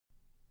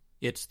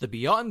It's the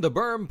Beyond the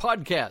Berm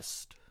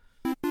podcast.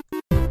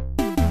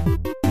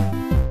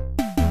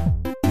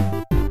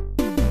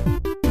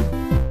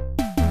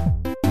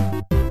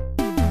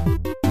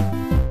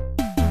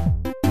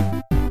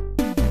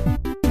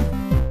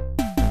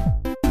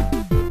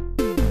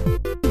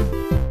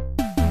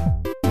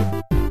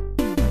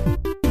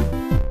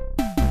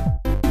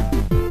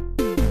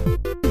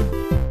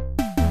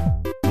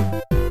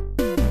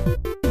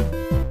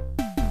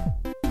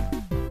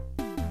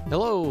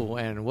 Hello,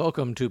 and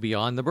welcome to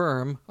Beyond the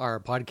Berm, our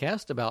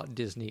podcast about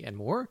Disney and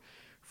more.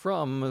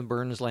 From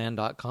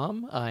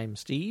burnsland.com, I'm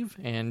Steve,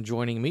 and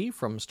joining me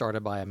from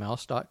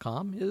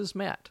startedbyamouse.com is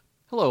Matt.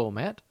 Hello,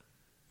 Matt.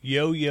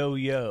 Yo, yo,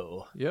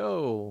 yo.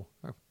 Yo.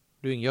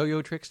 Doing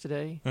yo-yo tricks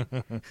today?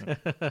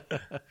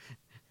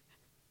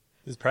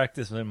 Just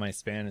practicing my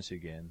Spanish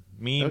again.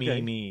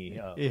 Me.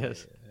 Oh,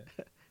 Yes.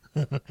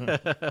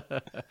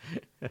 I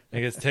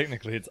guess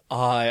technically it's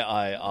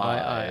I.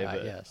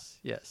 But...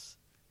 Yes.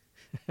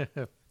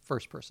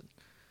 First person.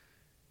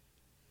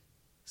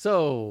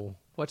 So,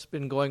 what's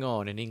been going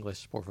on in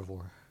English, por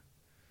favor?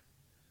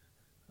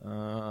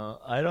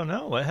 I don't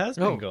know. What has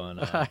been going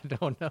on? I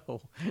don't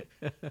know.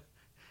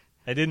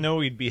 I didn't know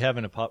we'd be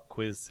having a pop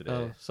quiz today.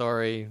 Oh,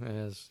 sorry.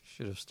 I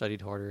should have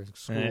studied harder in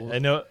school. I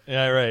know.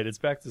 Yeah, right. It's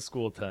back to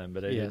school time,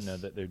 but I Yes. didn't know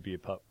that there'd be a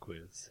pop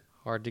quiz.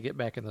 Hard to get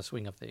back in the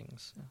swing of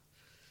things.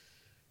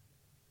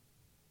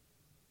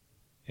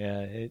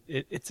 Yeah,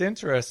 it's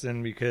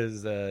interesting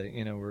because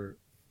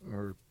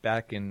we're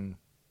back in.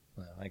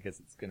 Well, I guess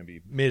it's going to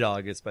be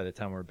mid-August by the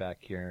time we're back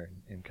here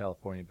in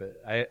California.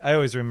 But I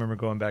always remember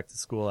going back to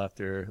school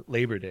after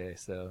Labor Day,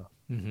 so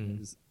it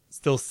was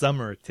still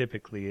summer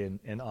typically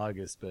in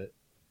August. But it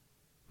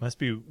must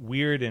be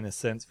weird in a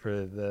sense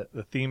for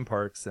the theme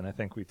parks, and I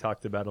think we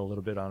talked about it a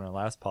little bit on our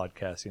last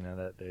podcast. You know,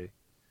 that they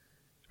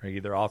are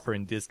either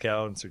offering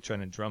discounts or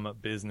trying to drum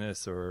up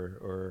business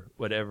or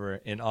whatever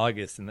in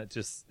August, and it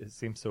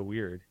seems so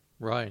weird.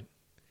 Right.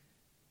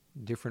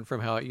 Different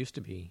from how it used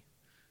to be.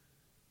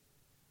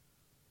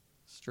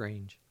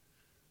 Strange.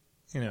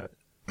 You know,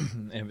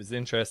 it was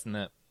interesting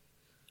that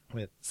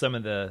with some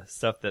of the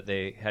stuff that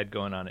they had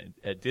going on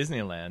at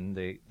Disneyland,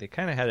 they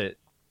kind of had it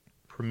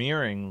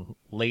premiering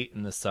late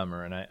in the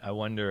summer, and I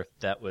wonder if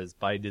that was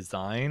by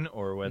design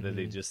or whether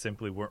they just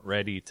simply weren't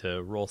ready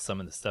to roll some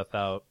of the stuff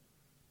out,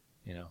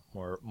 you know,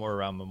 more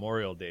around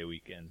Memorial Day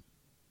weekend.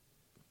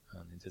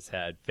 They just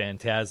had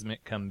Fantasmic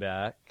come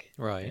back.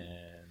 Right.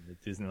 And the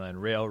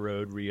Disneyland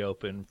Railroad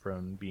reopened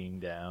from being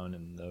down,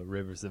 and the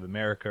Rivers of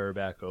America are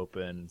back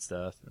open and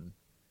stuff. And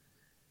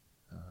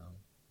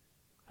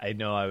I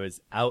know I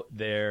was out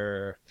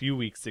there a few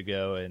weeks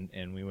ago,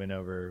 and we went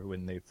over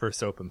when they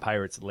first opened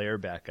Pirate's Lair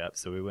back up.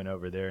 So we went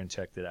over there and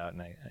checked it out,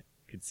 and I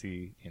could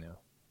see, you know,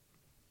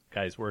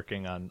 guys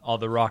working on all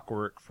the rock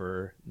work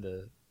for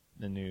the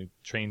new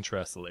train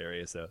trestle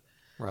area. So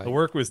Right.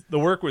 the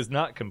work was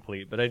not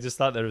complete, but I just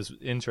thought that it was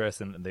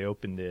interesting that they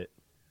opened it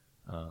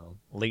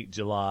late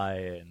July,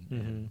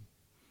 and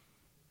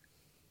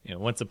you know,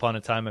 once upon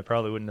a time I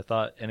probably wouldn't have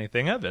thought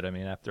anything of it. I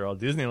mean, after all,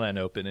 Disneyland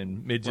opened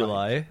in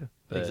mid-July. Right.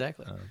 But,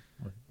 Exactly.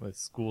 With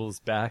schools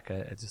back,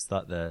 I just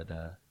thought that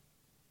it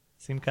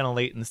seemed kind of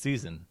late in the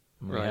season.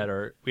 We Right.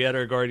 had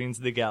our Guardians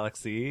of the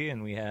Galaxy,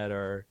 and we had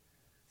our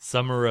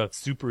Summer of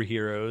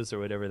Superheroes or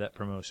whatever that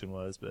promotion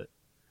was, but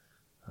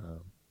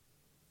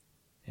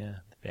yeah,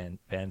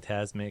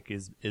 Fantasmic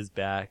is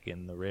back,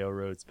 and the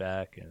Railroad's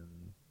back,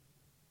 and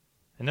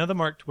I know the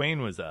Mark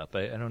Twain was up.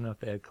 I don't know if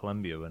they had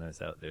Columbia when I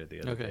was out there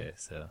the other day.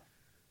 So,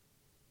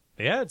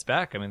 but yeah, it's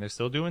back. I mean, they're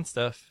still doing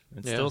stuff.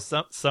 It's still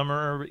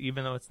summer,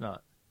 even though it's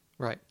not.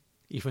 Right.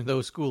 Even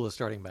though school is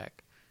starting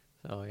back.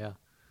 So, yeah.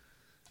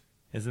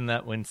 Isn't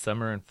that when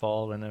summer and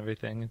fall and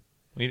everything?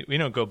 We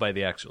don't go by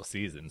the actual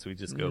seasons. We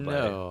just go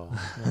No.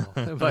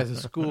 By the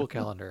school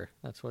calendar.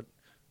 That's what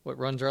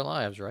runs our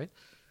lives, right?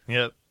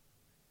 Yep.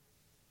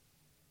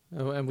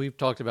 Oh, and we've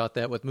talked about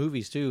that with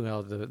movies, too.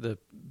 How the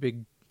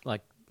big,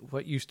 like,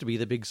 what used to be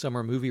the big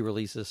summer movie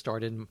releases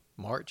start in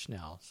March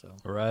now. So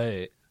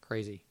Right.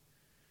 crazy.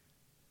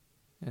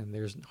 And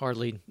there's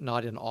hardly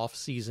not an off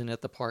season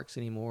at the parks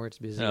anymore. It's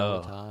busy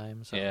all the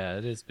time. So Yeah,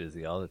 it is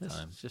busy all the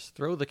time. just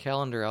throw the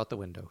calendar out the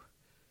window.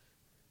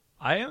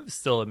 I am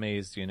still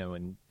amazed, you know,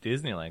 in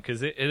Disneyland,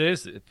 because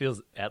it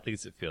feels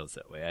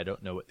that way. I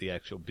don't know what the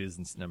actual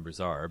business numbers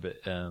are, but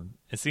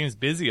it seems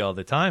busy all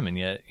the time, and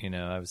yet, you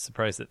know, I was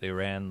surprised that they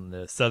ran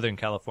the Southern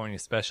California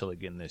special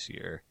again this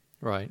year.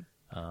 Right.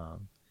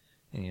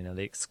 And, you know,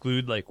 they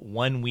exclude like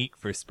 1 week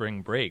for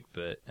spring break,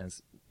 but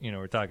as you know,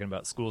 we're talking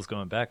about schools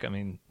going back. I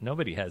mean,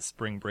 nobody has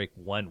spring break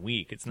 1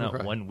 week. It's not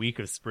Right. 1 week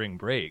of spring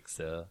break.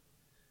 So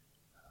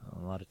a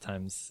lot of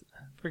times,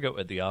 I forget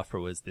what the offer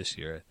was this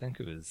year. I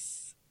think it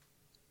was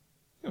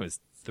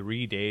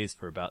 3 days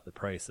for about the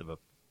price of a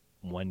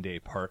 1 day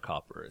park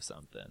hopper or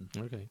something.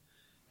 Okay.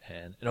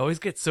 And it always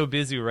gets so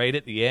busy right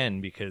at the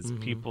end because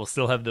people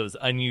still have those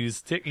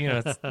unused tickets. You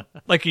know, it's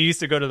like you used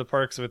to go to the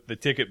parks with the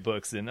ticket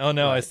books and, oh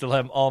no, I still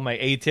have all my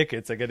A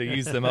tickets. I got to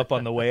use them up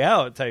on the way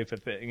out type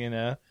of thing, you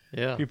know?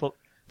 Yeah. People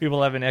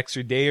people have an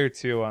extra day or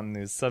two on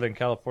the Southern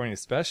California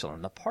special,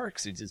 and the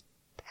parks are just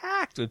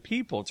packed with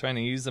people trying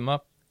to use them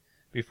up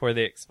before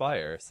they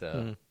expire.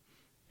 So,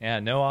 yeah,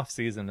 no off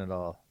season at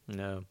all.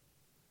 No.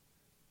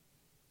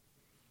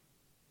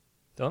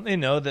 Don't they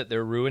know that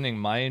they're ruining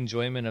my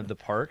enjoyment of the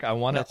park? I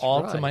want it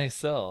all to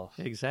myself.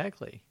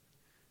 Exactly.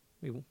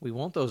 We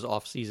want those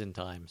off season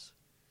times.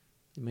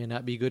 It may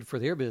not be good for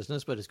their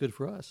business, but it's good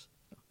for us.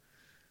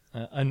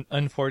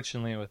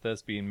 Unfortunately, with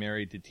us being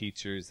married to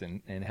teachers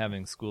and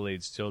having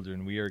school-age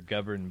children, we are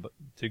governed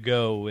to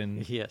go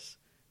when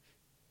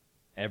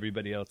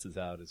everybody else is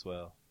out as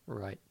well.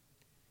 Right.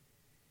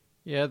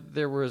 Yeah,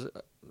 there was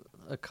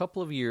a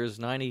couple of years,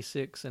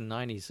 96 and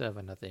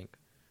 97, I think,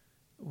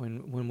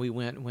 when we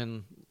went,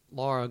 when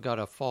Laura got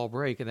a fall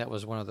break, and that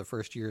was one of the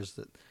first years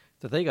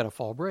that they got a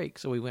fall break.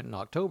 So we went in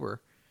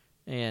October,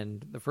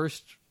 and the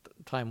first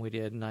time we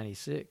did,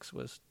 96,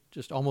 was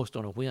just almost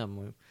on a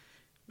whim.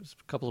 It was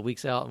a couple of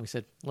weeks out, and we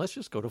said, let's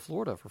just go to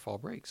Florida for fall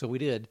break. So we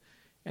did,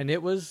 and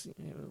it was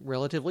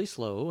relatively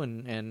slow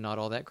and not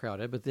all that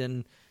crowded, but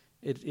then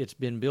it's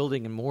been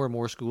building, and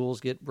more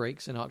schools get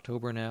breaks in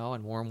October now,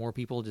 and more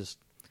people just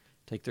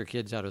take their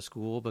kids out of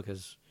school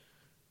because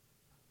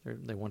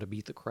they want to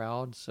beat the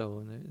crowd.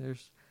 So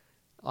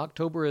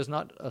October is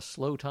not a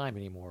slow time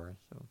anymore.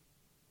 So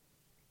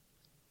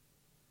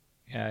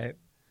yeah, I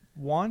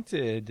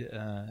wanted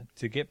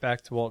to get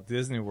back to Walt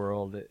Disney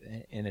World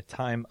in a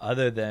time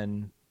other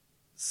than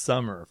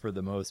summer for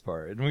the most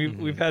part, and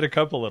we've had a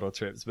couple little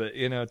trips, but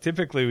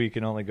typically we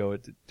can only go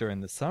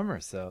during the summer.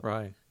 So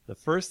right. The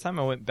first time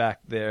I went back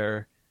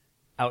there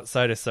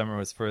outside of summer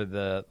was for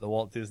the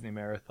Walt Disney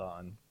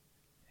Marathon,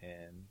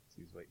 and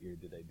what year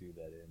did I do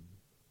that in?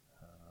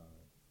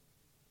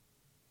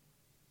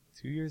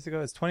 2 years ago.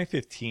 It's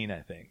 2015,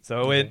 I think.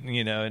 So it,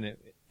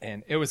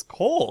 and it was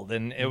cold,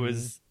 and it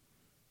was,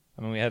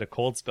 I mean, we had a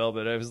cold spell,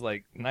 but it was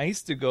like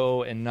nice to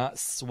go and not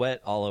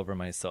sweat all over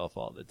myself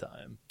all the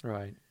time.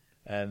 Right.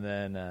 And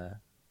then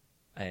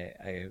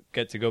I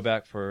got to go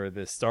back for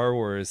the Star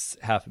Wars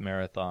half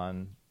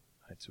marathon,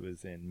 which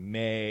was in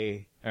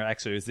May, or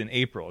actually it was in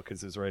April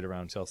because it was right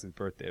around Chelsea's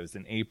birthday. It was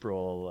in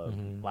April of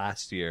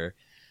last year.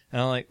 And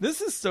I'm like,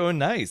 this is so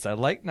nice. I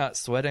like not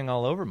sweating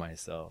all over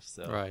myself.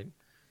 So right.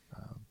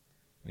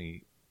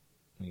 We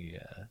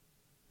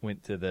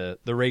went to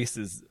the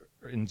races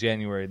in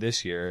January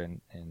this year,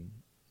 and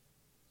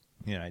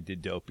I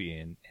did Dopey,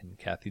 and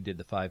Kathy did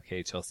the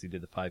 5K, Chelsea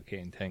did the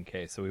 5K and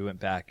 10K. So we went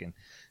back, and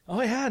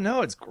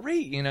it's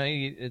great.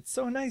 It's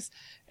so nice.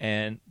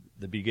 And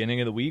the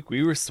beginning of the week,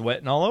 we were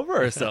sweating all over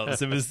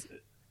ourselves. It was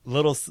a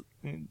little,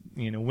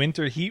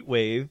 winter heat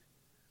wave,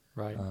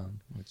 right?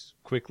 Which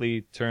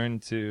quickly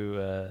turned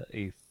to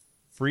a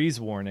freeze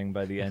warning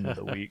by the end of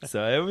the week.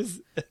 So it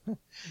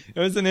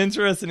was an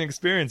interesting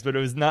experience, but it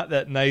was not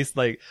that nice,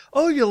 like,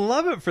 oh, you'll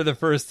love it for the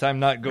first time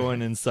not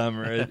going in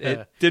summer.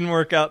 It didn't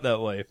work out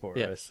that way for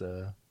us.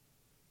 And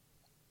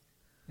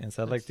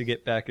so I'd like to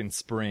get back in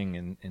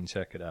spring and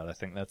check it out. I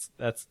think that's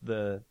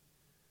the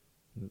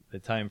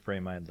time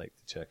frame I'd like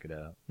to check it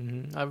out.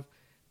 Mm-hmm.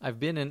 I've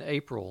been in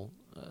April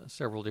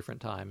several different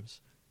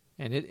times,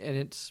 and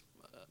it's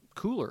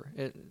cooler.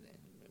 It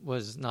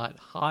was not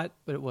hot,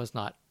 but it was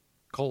not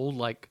cold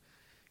like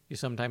you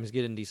sometimes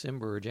get in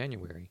December or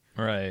January.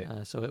 Right.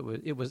 So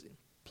it was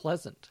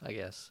pleasant, I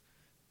guess.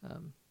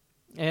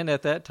 And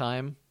at that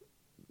time,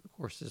 of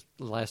course,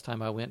 the last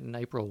time I went in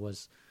April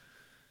was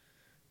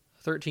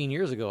 13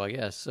 years ago, I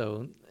guess.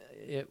 So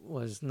it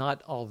was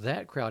not all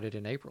that crowded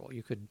in April.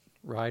 You could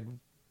ride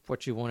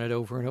what you wanted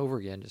over and over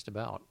again, just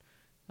about.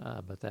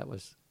 But that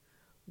was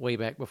way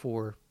back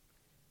before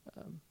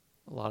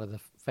a lot of the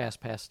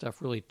Fast Pass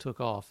stuff really took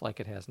off like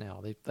it has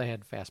now. They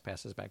had Fast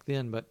Passes back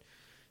then, but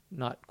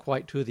not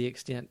quite to the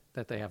extent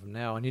that they have them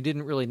now. And you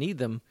didn't really need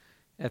them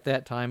at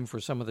that time for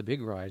some of the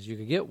big rides. You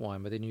could get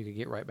one, but then you could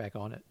get right back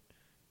on it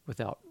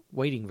without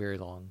waiting very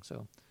long.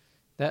 So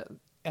that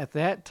at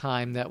that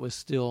time, that was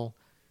still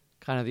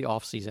kind of the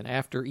off season.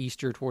 After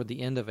Easter, toward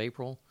the end of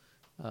April,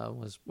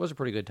 was a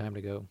pretty good time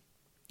to go.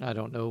 I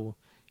don't know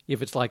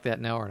if it's like that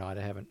now or not.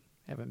 I haven't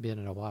been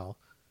in a while.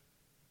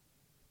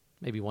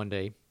 Maybe one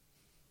day.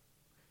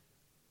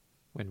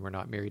 When we're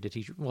not married to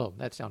teachers. Well,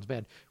 that sounds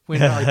bad.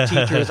 When our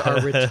teachers are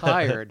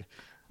retired.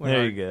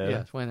 There you go.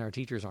 Yes, when our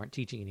teachers aren't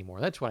teaching anymore.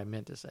 That's what I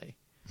meant to say.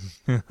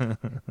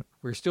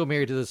 We're still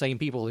married to the same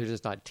people. They're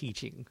just not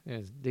teaching.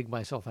 I dig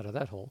myself out of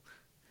that hole.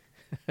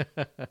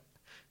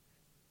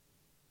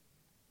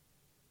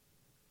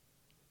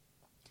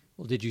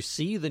 Well, did you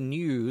see the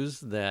news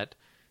that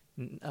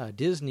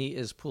Disney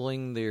is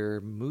pulling their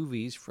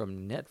movies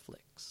from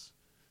Netflix?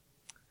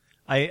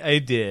 I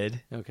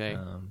did. Okay.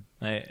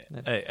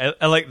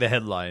 I like the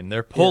headline.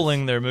 They're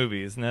pulling their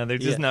movies. Now they're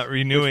just not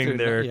renewing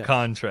their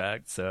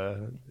contract.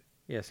 So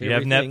yes, you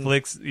have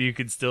Netflix, you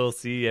could still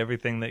see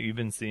everything that you've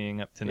been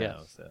seeing up to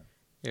now. So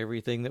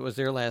everything that was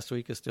there last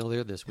week is still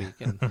there this week,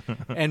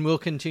 and will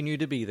continue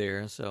to be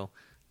there. So,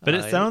 but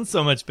it sounds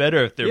so much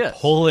better if they're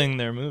pulling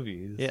their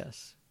movies.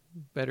 Yes,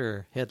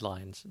 better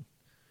headlines,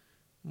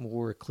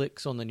 more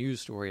clicks on the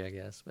news story, I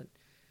guess. But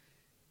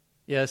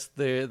Yes,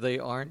 they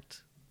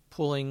aren't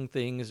pulling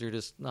things. They're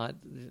just not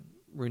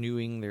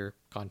renewing their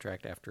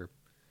contract after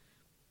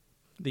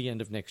the end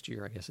of next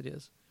year, I guess it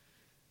is.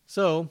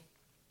 So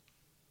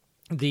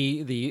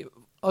the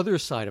other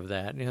side of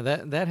that,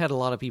 that had a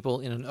lot of people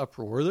in an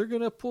uproar. They're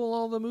going to pull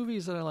all the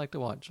movies that I like to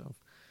watch.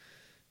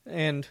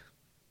 And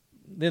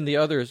then the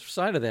other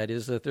side of that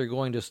is that they're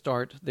going to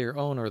start their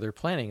own, or they're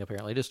planning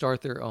apparently to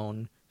start their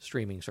own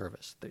streaming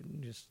service.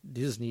 Just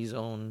Disney's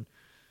own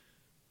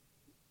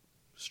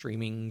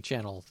streaming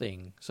channel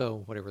thing.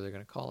 So whatever they're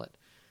going to call it.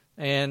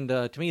 And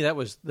to me, that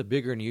was the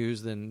bigger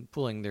news than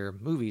pulling their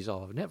movies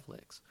off of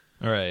Netflix.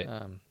 All right.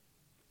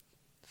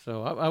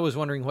 So I was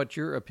wondering what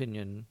your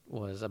opinion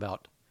was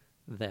about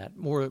that.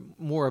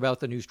 More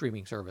about the new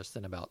streaming service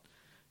than about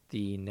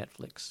the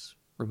Netflix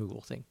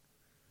removal thing.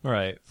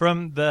 Right.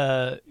 From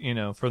the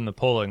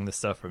polling, the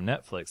stuff from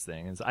Netflix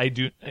thing is I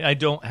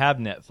don't have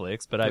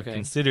Netflix, but I've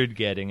considered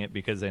getting it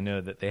because I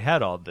know that they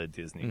had all the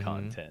Disney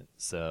content.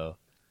 So,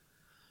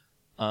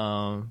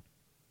 I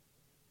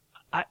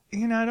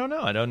don't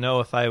know. I don't know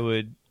if I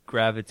would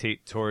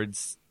gravitate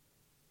towards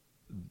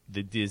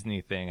the Disney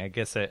thing. I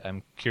guess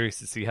I'm curious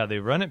to see how they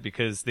run it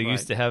because they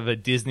used to have a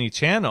Disney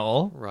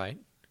Channel, right?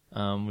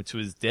 Which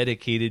was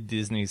dedicated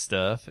Disney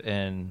stuff,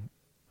 and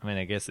I mean,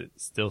 I guess it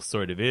still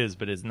sort of is,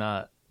 but it's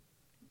not,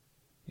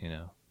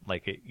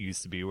 like it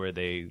used to be where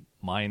they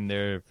mined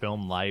their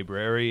film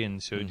library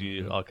and showed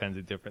you all kinds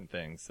of different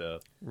things. So,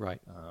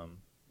 right.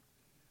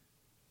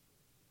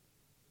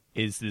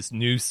 Is this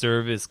new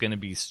service going to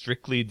be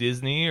strictly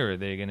Disney, or are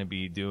they going to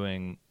be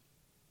doing,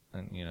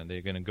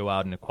 they're going to go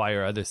out and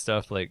acquire other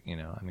stuff like,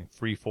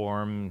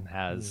 Freeform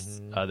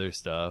has other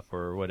stuff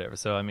or whatever.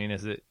 So, I mean,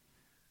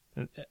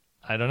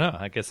 I don't know.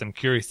 I guess I'm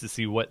curious to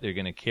see what they're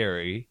going to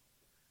carry,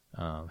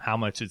 how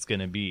much it's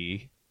going to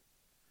be.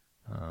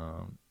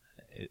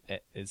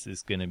 Is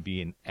this going to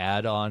be an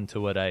add-on to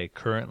what I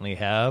currently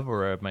have,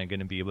 or am I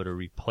going to be able to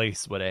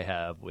replace what I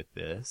have with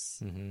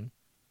this? Mm-hmm.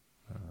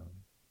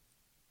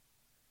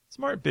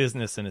 Smart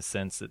business in a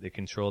sense that they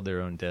control their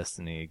own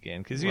destiny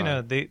again, because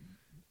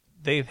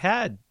they've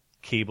had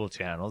cable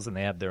channels and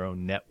they have their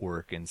own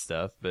network and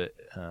stuff, but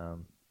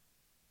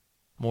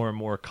more and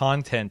more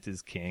content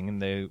is king,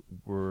 and they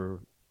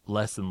were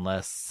less and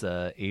less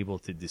able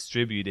to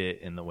distribute it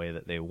in the way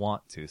that they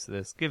want to. So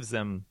this gives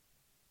them,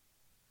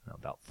 I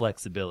don't know about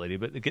flexibility,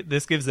 but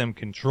this gives them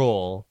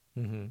control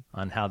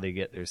on how they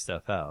get their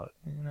stuff out,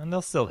 and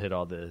they'll still hit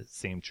all the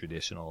same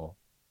traditional,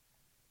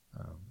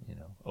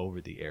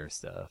 over-the-air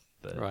stuff.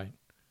 But right.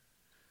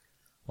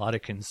 A lot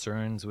of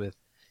concerns with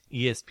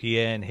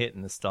ESPN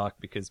hitting the stock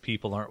because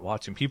people aren't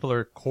watching. People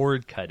are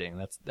cord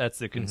cutting. That's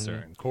the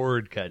concern.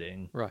 Cord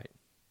cutting. Right.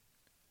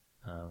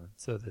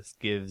 So this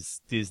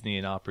gives Disney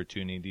an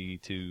opportunity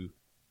to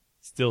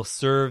still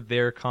serve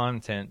their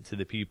content to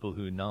the people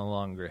who no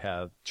longer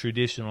have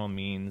traditional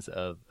means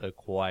of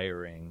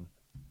acquiring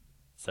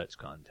such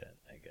content,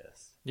 I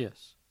guess.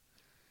 Yes.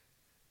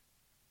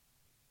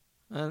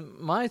 And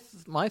my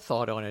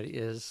thought on it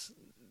is,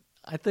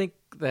 I think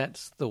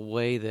that's the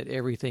way that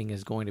everything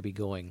is going to be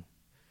going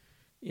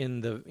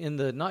in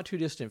the not too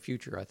distant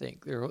future. I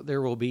think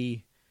there will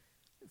be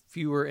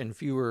fewer and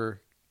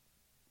fewer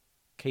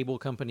cable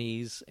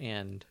companies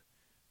and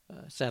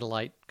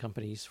satellite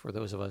companies for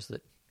those of us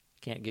that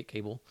can't get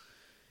cable,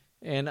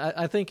 and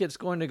I think it's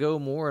going to go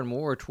more and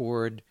more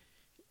toward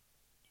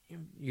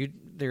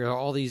there are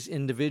all these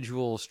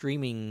individual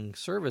streaming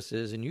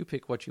services, and you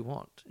pick what you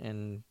want,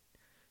 and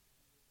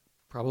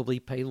probably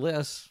pay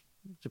less,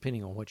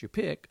 depending on what you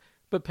pick,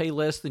 but pay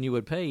less than you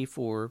would pay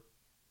for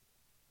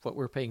what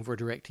we're paying for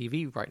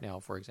DirecTV right now,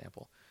 for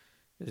example.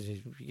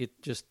 You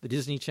get just the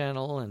Disney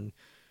Channel, and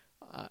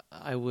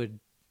I would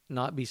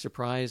not be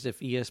surprised if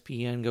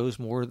ESPN goes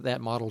more that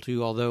model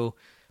too, although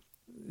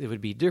it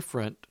would be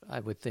different. I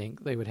would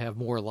think they would have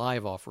more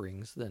live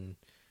offerings than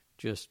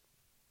just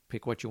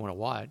pick what you want to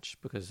watch,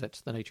 because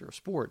that's the nature of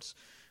sports.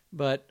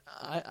 But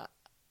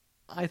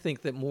I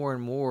think that more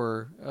and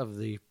more of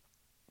the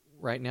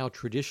right now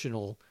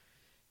traditional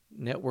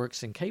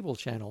networks and cable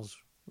channels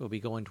will be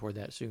going toward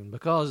that soon,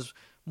 because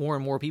more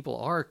and more people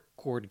are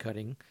cord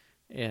cutting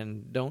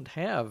and don't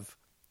have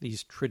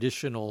these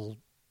traditional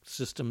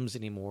systems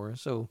anymore.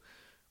 So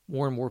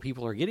more and more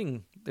people are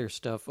getting their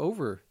stuff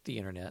over the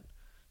internet.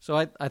 So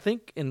I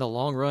think in the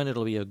long run,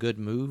 it'll be a good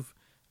move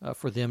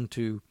for them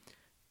to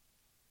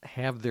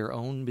have their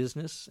own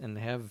business and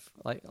have,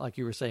 like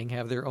you were saying,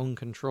 have their own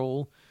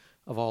control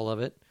of all of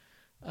it.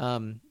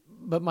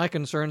 But my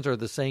concerns are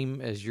the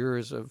same as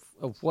yours of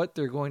what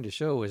they're going to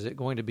show. Is it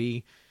going to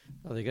be,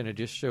 are they going to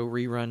just show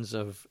reruns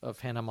of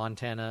Hannah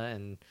Montana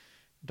and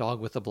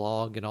Dog with a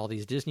Blog and all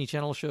these Disney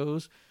Channel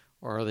shows?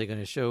 Or are they going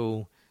to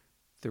show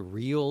the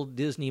real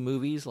Disney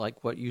movies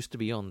like what used to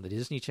be on the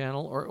Disney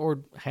Channel,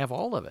 or have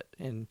all of it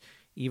and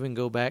even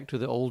go back to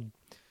the old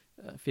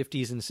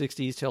 50s and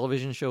 60s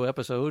television show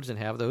episodes and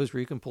have those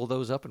where you can pull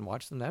those up and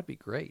watch them? That'd be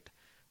great.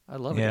 I'd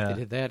love it if they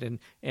did that.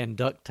 And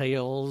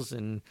DuckTales,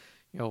 and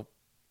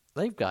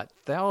they've got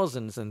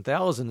thousands and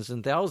thousands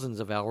and thousands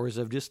of hours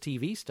of just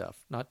TV stuff,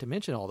 not to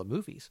mention all the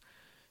movies.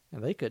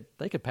 and they could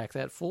pack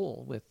that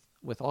full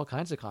with all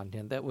kinds of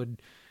content that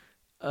would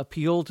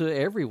appeal to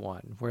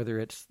everyone, whether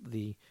it's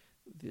the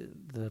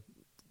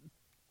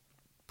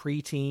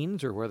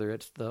preteens or whether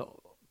it's the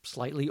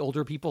slightly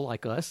older people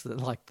like us that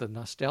like the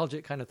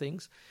nostalgic kind of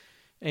things.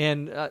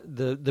 And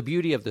the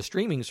beauty of the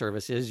streaming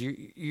service is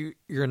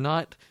you're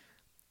not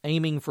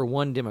aiming for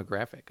one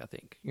demographic. I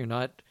think you're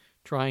not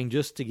trying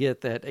just to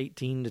get that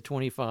 18 to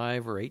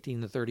 25 or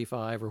 18 to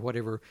 35 or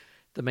whatever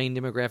the main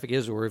demographic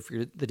is, or if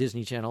you're the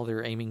Disney Channel,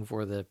 they're aiming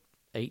for the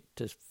 8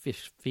 to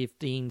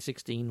 15,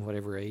 16,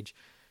 whatever age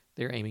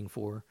they're aiming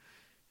for.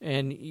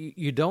 And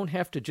you don't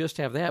have to just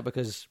have that,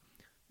 because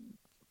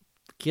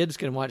kids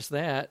can watch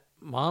that,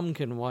 mom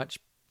can watch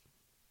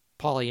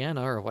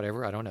Pollyanna or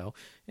whatever, I don't know,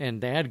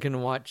 and dad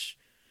can watch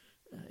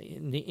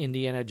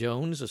Indiana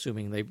Jones,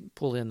 assuming they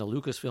pull in the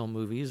Lucasfilm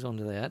movies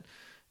onto that.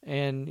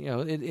 And,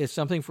 it's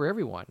something for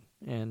everyone.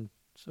 And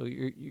so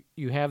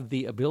you have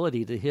the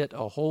ability to hit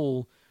a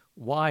whole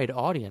wide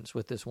audience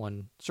with this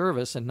one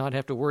service and not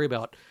have to worry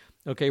about,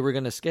 okay, we're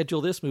going to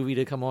schedule this movie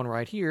to come on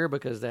right here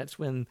because that's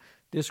when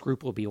this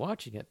group will be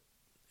watching it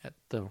at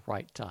the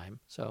right time.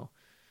 So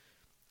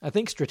I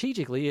think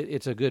strategically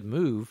it's a good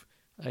move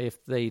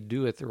if they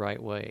do it the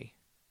right way.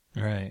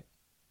 Right.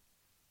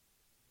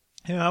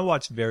 I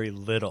watch very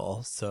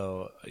little,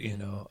 so,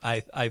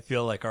 I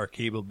feel like our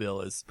cable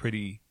bill is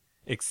pretty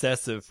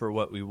excessive for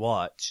what we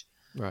watch.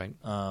 Right.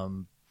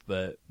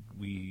 But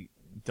we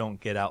don't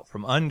get out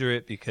from under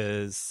it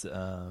because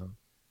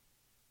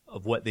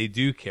of what they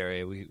do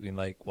carry. We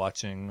like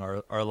watching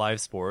our live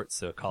sports.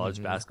 So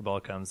college basketball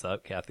comes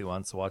up. Kathy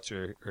wants to watch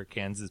her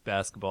Kansas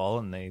basketball,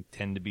 and they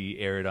tend to be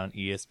aired on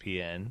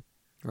ESPN.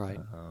 Right.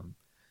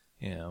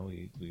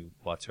 We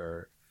watch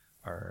our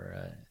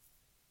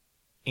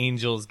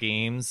Angels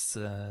games,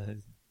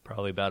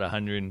 probably about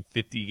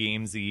 150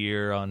 games a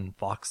year on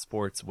Fox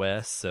Sports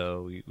West.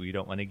 So we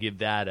don't want to give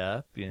that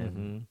up.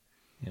 And,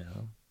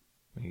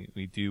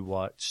 we do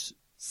watch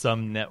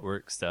some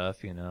network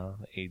stuff,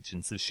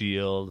 Agents of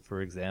S.H.I.E.L.D.,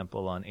 for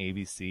example, on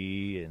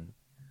ABC, and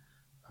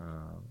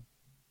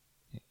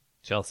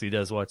Chelsea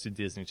does watch the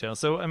Disney Channel.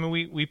 So,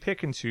 we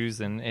pick and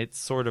choose, and it's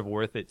sort of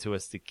worth it to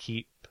us to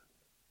keep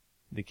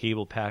the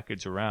cable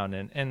package around.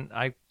 And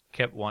I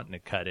kept wanting to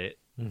cut it.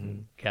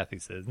 Mm-hmm. Kathy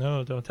says,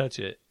 no, don't touch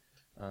it.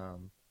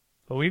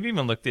 But we've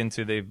even looked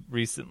into, they've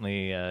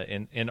recently,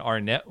 in our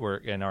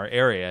network, in our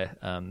area,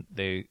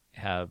 they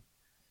have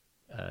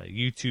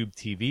YouTube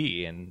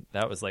TV, and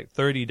that was like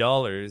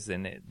 $30,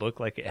 and it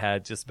looked like it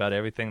had just about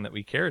everything that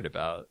we cared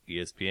about: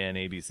 ESPN,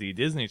 ABC,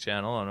 Disney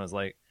Channel. And I was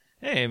like,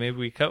 hey, maybe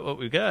we cut what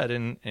we got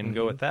and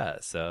go with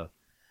that. So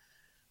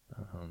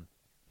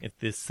if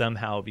this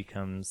somehow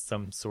becomes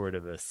some sort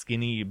of a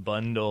skinny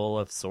bundle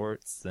of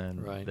sorts,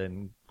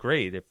 then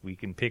great. If we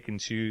can pick and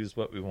choose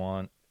what we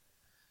want.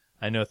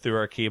 I know through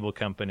our cable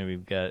company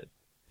we've got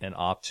an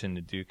option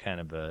to do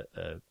kind of I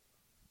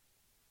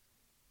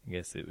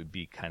guess it would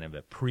be kind of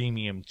a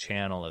premium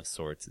channel of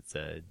sorts. It's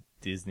a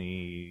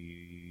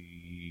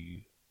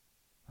Disney,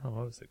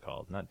 what was it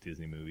called? Not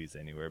Disney Movies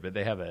Anywhere, but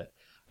they have a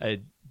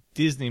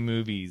Disney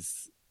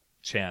Movies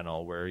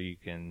channel where you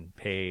can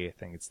pay, I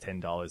think it's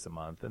 $10 a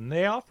month, and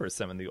they offer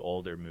some of the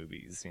older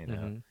movies,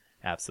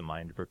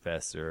 Absent-Minded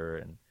Professor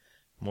and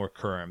more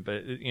current,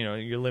 but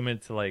you're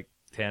limited to like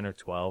 10 or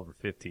 12 or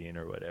 15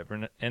 or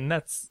whatever, and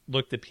that's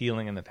looked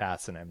appealing in the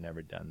past, and I've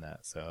never done that.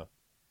 So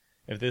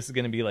if this is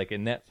going to be like a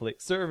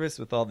Netflix service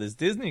with all this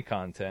Disney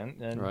content,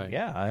 then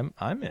yeah,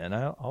 I'm in.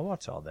 I'll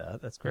watch all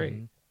that. That's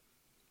great.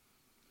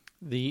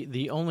 Mm-hmm.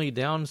 The only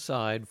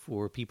downside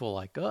for people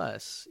like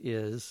us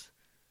is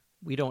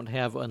we don't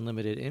have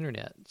unlimited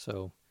internet.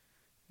 So,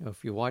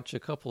 if you watch a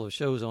couple of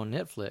shows on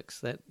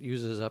Netflix, that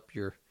uses up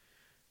your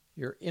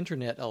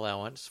internet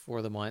allowance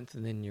for the month,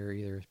 and then you're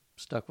either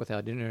stuck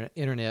without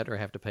internet or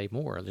have to pay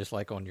more, just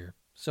like on your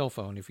cell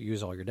phone if you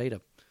use all your data.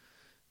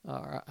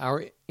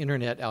 Our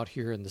internet out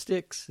here in the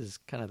sticks is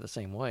kind of the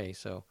same way.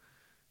 So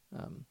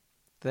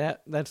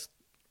that's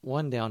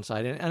one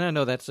downside. And I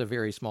know that's a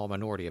very small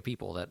minority of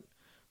people that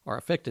are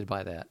affected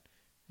by that.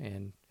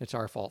 And it's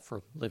our fault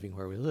for living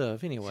where we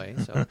live anyway.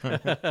 So,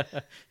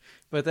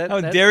 but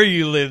how dare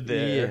you live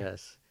there?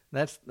 Yes,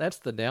 that's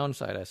the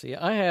downside I see.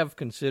 I've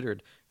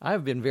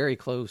been very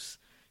close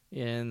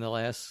in the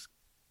last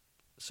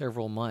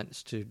several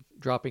months to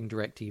dropping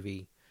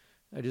DirecTV,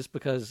 just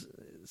because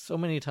so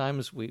many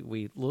times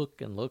we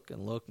look and look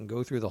and look and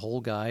go through the whole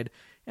guide,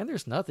 and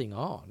there's nothing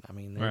on. I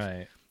mean,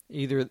 right.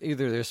 Either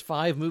there's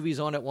 5 movies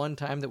on at one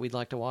time that we'd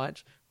like to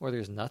watch, or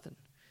there's nothing.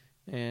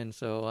 And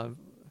so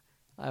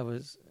I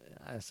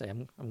say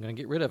I'm going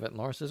to get rid of it, and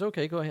Laura says,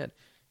 okay, go ahead.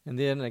 And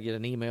then I get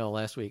an email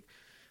last week,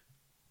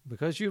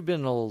 because you've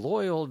been a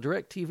loyal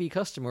DirecTV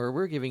customer,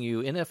 we're giving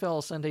you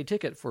NFL Sunday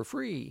Ticket for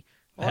free.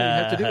 All you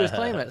have to do is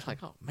claim it. It's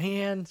like, oh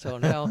man! So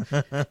now,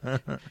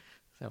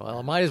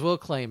 I might as well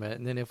claim it.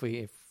 And then if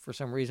for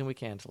some reason we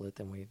cancel it,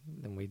 then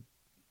we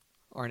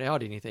aren't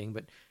out anything.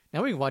 But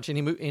now we can watch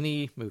any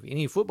movie,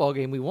 any football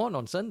game we want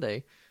on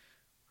Sunday,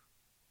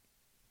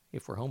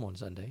 if we're home on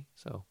Sunday.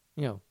 So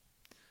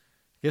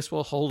guess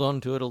we'll hold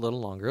on to it a little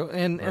longer.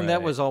 And that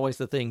Right. was always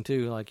the thing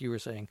too, like you were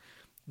saying.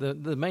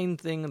 The main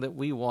thing that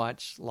we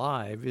watch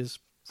live is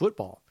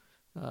football,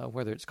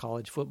 whether it's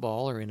college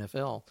football or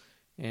NFL.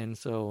 And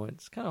so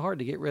it's kind of hard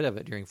to get rid of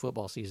it during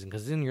football season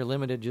because then you're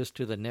limited just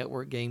to the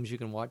network games you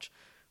can watch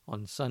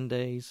on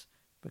Sundays,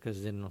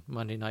 because then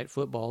Monday Night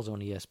Football's on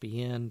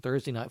ESPN,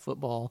 Thursday Night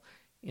Football,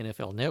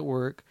 NFL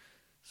Network.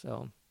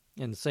 So,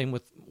 and same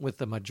with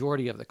the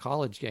majority of the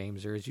college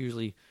games. There's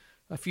usually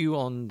a few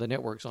on the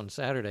networks on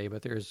Saturday,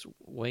 but there's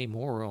way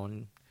more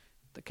on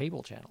the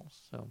cable channels.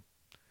 So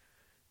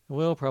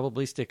we'll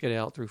probably stick it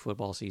out through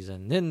football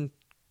season. Then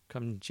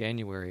come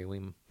January,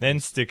 Then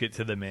stick it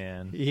to the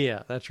man.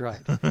 yeah, that's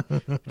right.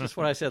 Just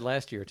what I said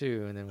last year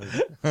too, and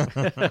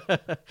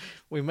then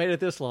we made it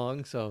this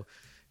long, so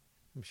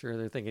I'm sure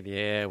they're thinking,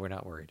 yeah, we're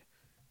not worried.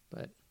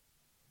 But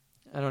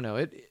I don't know.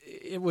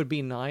 It would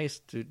be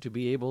nice to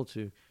be able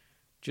to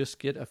just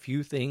get a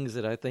few things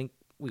that I think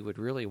we would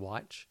really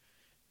watch,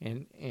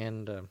 and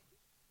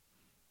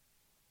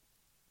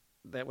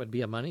that would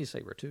be a money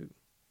saver too.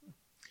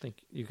 I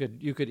think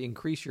you could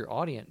increase your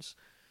audience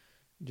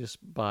just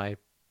by,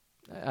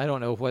 I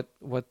don't know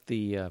what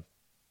the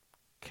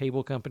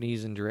cable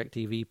companies and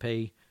DirecTV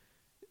pay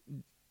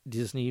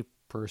Disney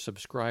per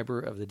subscriber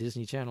of the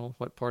Disney Channel,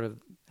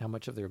 how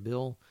much of their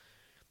bill.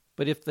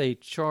 But if they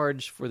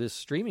charge for this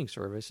streaming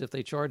service, if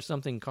they charge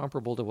something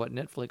comparable to what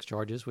Netflix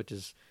charges, which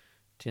is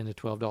 $10 to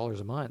 $12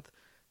 a month,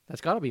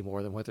 that's got to be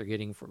more than what they're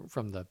getting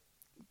from the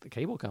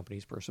cable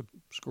companies per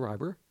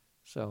subscriber.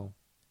 So,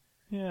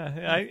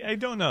 yeah, I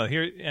don't know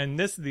here, and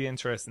this is the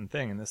interesting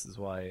thing, and this is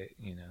why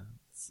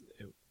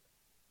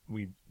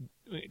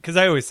because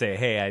I always say,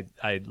 hey,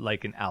 I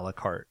like an a la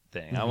carte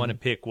thing. I want to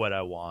pick what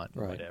I want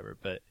or whatever,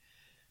 but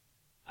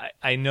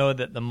I know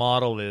that the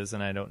model is,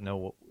 and I don't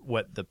know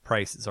what the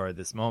prices are at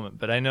this moment,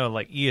 but I know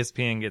like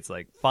ESPN gets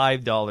like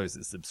 $5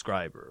 a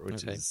subscriber,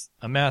 which is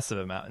a massive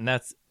amount. And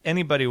that's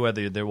anybody,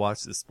 whether they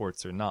watch the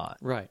sports or not.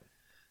 Right.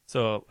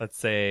 So let's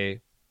say,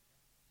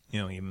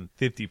 even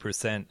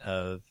 50%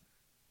 of,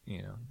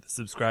 the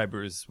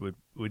subscribers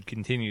would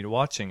continue to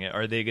watching it.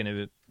 Are they going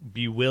to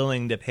be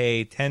willing to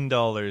pay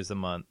 $10 a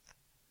month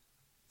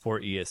for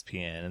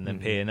ESPN and then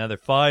pay another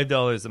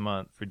 $5 a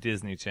month for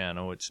Disney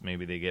Channel, which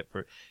maybe they get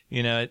for,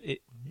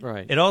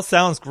 right. It all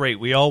sounds great.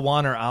 We all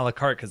want our a la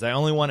carte because I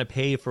only want to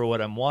pay for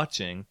what I'm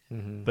watching.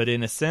 Mm-hmm. But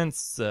in a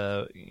sense,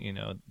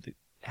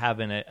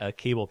 having a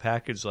cable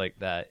package like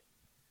that,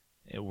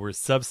 we're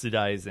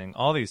subsidizing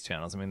all these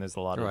channels. I mean, there's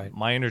a lot of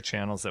minor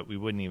channels that we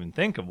wouldn't even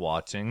think of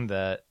watching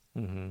that,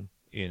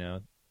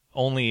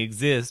 only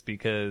exist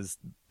because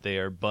they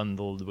are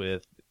bundled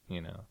with,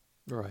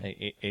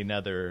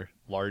 another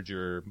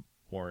larger,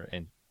 more,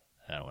 and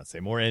I don't want to say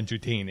more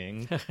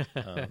entertaining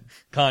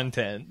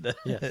content.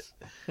 Yes.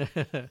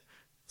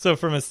 So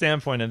from a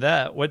standpoint of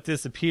that, what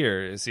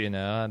disappears,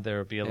 there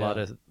will be a lot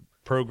of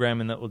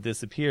programming that will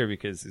disappear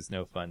because there's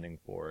no funding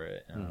for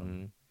it.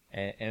 And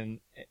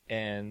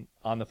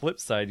on the flip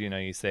side,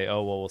 you say,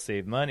 oh, well, we'll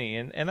save money.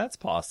 And that's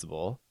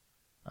possible.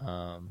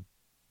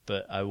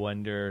 But I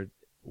wonder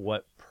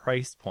what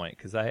price point,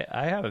 because I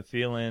have a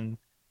feeling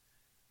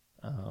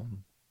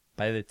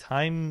by the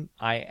time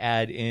I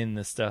add in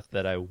the stuff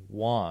that I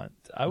want,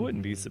 I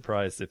wouldn't be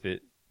surprised if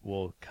it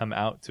will come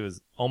out to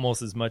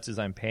almost as much as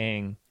I'm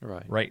paying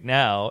right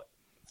now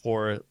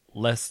for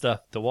less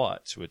stuff to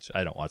watch, which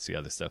I don't watch the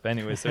other stuff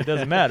anyway, so it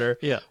doesn't matter.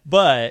 Yeah.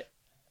 But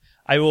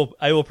I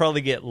will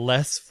probably get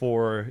less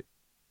for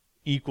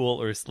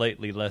equal or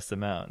slightly less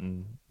amount,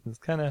 and it's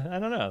kind of, I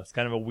don't know, it's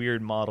kind of a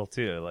weird model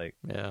too. Like,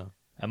 yeah,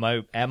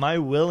 am I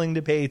willing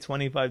to pay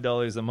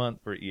 $25 a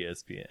month for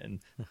ESPN?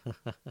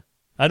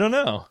 I don't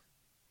know.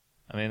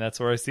 I mean, that's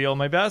where I see all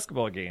my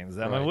basketball games.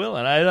 Am I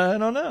willing? I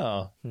don't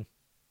know. I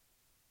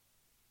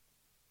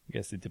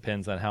guess it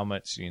depends on how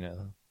much,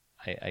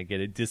 I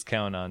get a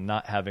discount on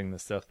not having the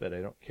stuff that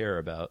I don't care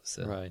about.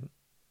 So. Right.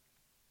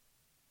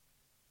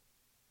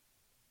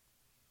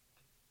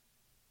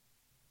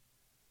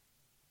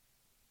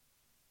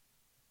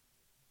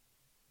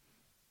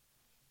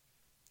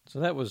 So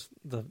that was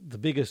the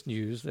biggest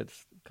news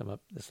that's come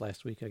up this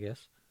last week, I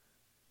guess,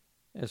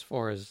 as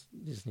far as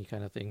Disney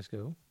kind of things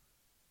go.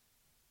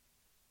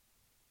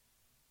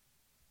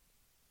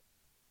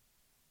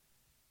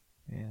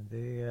 And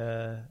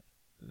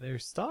their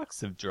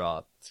stocks have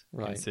dropped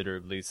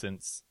considerably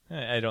since.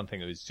 I don't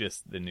think it was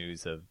just the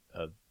news of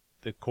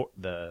the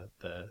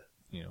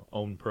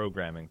own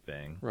programming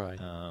thing, right?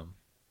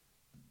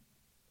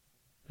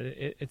 But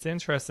it's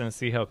interesting to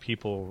see how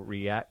people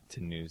react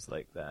to news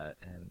like that,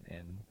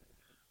 and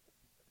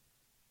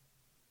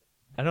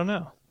I don't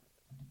know.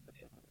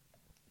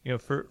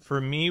 For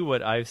me,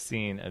 what I've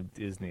seen of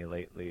Disney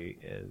lately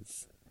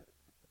is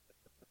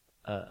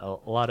a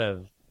lot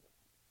of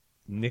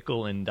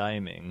nickel and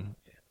diming,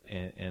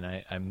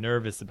 and I'm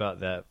nervous about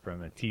that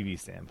from a TV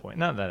standpoint.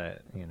 Not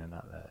that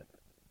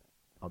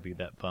I'll be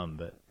that bummed,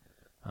 but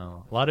a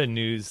lot of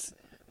news,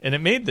 and it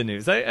made the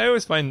news. I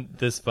always find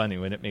this funny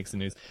when it makes the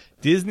news.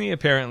 Disney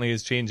apparently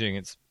is changing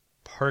its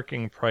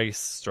parking price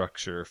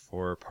structure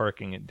for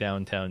parking at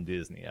downtown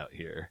Disney out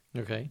here.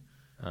 Okay.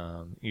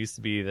 It used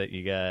to be that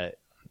you got,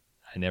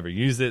 I never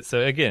used it.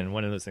 So again,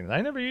 one of those things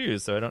I never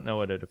use, so I don't know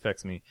what it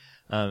affects me.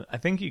 I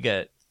think you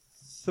get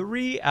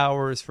 3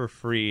 hours for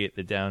free at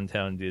the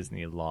downtown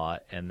Disney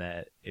lot, and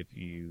that if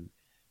you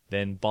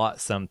then bought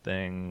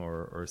something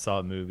or saw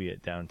a movie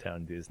at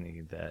downtown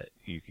Disney, that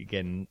you could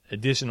get an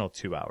additional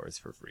 2 hours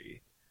for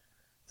free.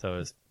 So it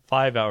was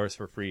 5 hours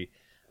for free.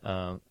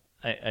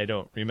 I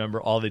don't remember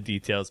all the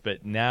details,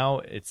 but now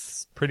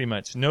it's pretty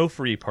much no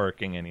free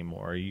parking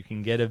anymore. You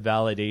can get a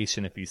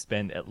validation if you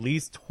spend at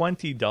least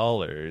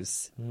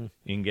 $20. You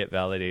can get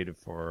validated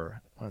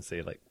for, I want to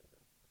say, like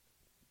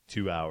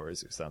 2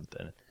 hours or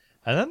something.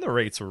 And then the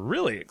rates were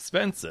really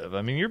expensive.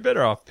 I mean, you're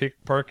better off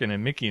parking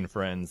in Mickey and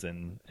Friends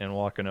and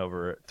walking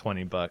over at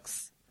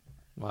 $20.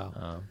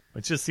 Wow.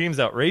 Which just seems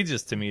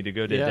outrageous to me to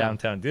go to Yeah.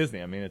 downtown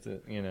Disney. I mean, it's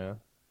a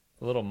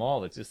little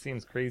mall. It just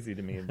seems crazy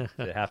to me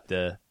to have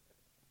to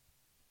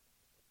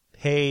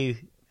pay.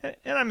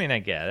 And I mean, I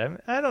get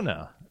it. I don't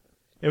know.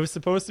 It was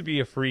supposed to be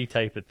a free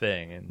type of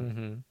thing,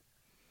 and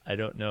I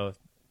don't know if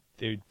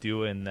they're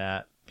doing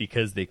that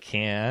because they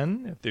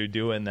can, if they're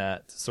doing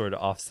that to sort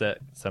of offset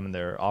some of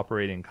their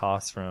operating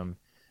costs from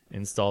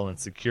installing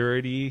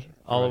security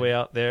all the way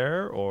out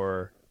there,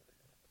 or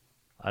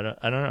I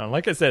don't know.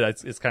 Like I said,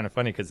 it's kind of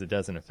funny because it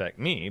doesn't affect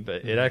me,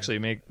 but it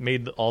actually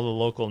made all the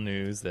local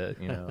news that,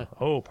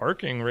 oh,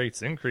 parking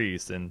rates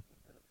increased,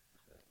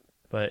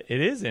 but it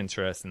is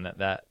interesting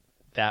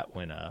that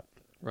went up.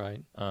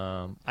 Right.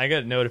 I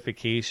got a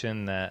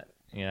notification that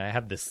I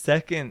have the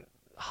second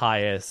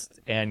highest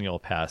annual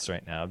pass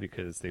right now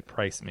because they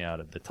priced me out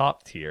of the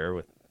top tier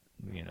with,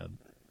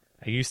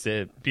 I used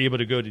to be able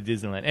to go to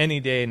Disneyland any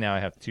day. Now I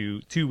have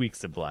two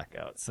weeks of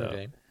blackout. So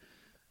Okay.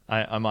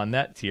 I'm on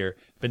that tier.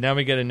 But now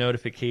we get a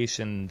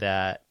notification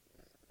that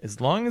as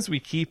long as we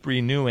keep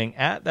renewing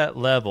at that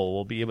level,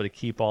 we'll be able to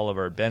keep all of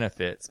our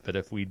benefits. But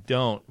if we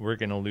don't, we're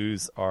going to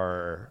lose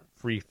our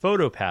free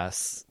photo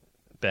pass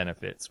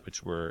benefits,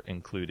 which were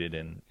included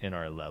in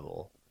our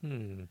level.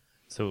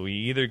 So we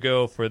either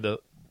go for the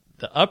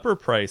upper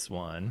price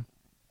one,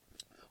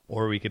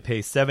 or we could pay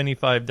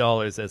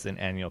 $75 as an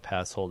annual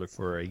pass holder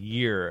for a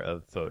year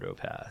of photo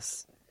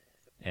pass.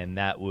 And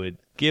that would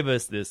give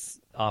us this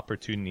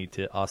opportunity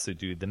to also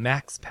do the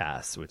Max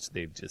Pass, which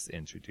they've just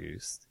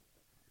introduced,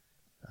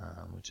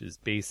 which is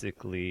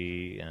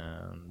basically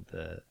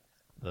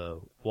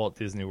the Walt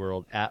Disney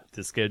World app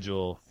to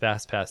schedule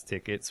Fast Pass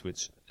tickets,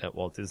 which at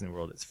Walt Disney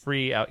World it's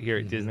free. Out here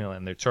at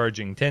Disneyland, they're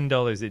charging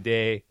 $10 a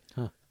day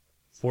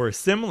for a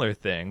similar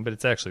thing, but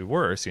it's actually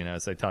worse.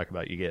 As I talk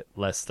about, you get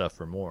less stuff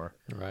for more.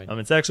 Right.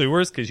 It's actually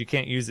worse because you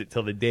can't use it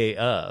till the day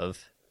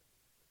of.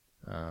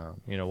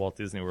 Walt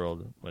Disney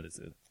World, what is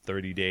it,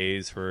 30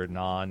 days for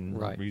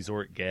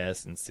non-resort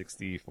guests and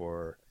 60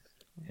 for...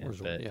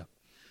 Yeah.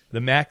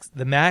 The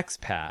Max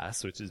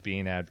Pass, which is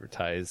being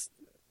advertised,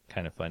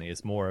 kind of funny,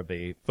 is more of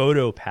a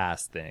photo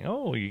pass thing.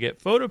 Oh, you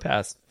get photo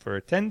pass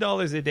for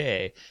 $10 a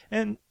day.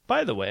 And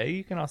by the way,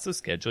 you can also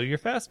schedule your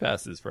fast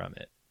passes from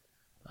it,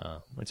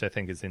 which I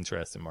think is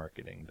interesting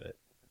marketing. But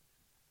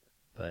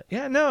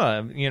yeah,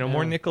 no,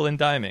 more nickel and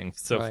diming.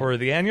 So for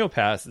the annual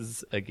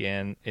passes,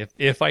 again,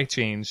 if I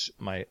change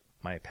my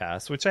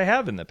pass, which I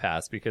have in the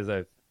past because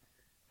I've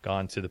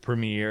gone to the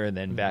premiere and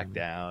then back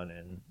down,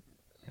 and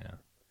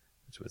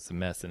which was a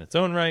mess in its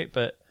own right.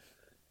 But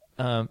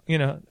no,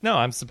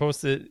 I'm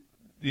supposed to.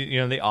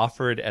 They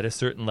offered at a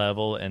certain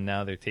level, and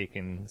now they're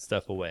taking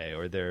stuff away,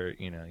 or they're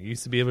you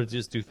used to be able to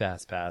just do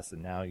fast pass,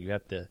 and now you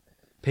have to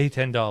pay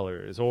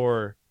 $10,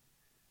 or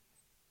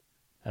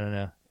I don't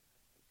know.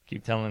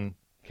 Keep telling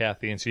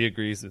Kathy, and she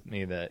agrees with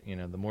me that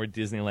the more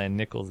Disneyland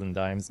nickels and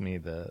dimes me,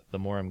 the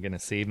more I'm going to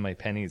save my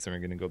pennies, and we're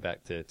going to go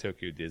back to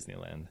Tokyo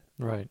Disneyland.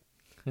 Right.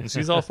 And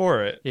she's all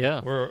for it.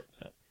 Yeah.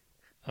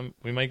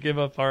 We might give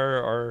up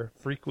our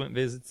frequent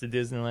visits to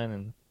Disneyland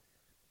and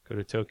go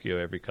to Tokyo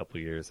every couple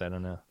of years. I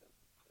don't know.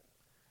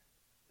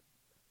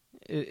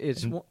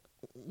 It's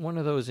one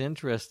of those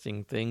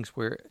interesting things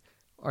where,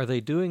 are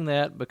they doing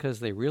that because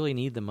they really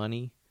need the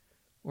money,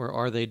 or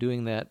are they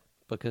doing that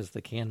because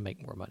they can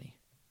make more money?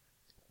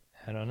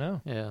 I don't know.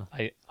 Yeah.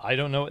 I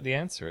don't know what the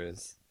answer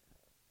is.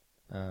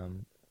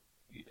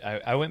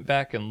 I went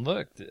back and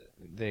looked.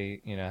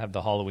 They have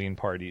the Halloween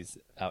parties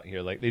out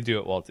here like they do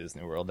at Walt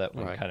Disney World. That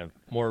one kind of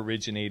more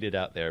originated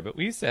out there, but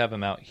we used to have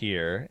them out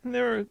here, and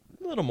they were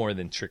a little more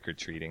than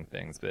trick-or-treating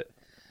things. But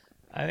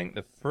I think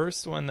the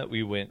first one that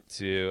we went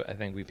to, I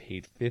think we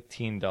paid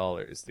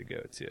 $15 to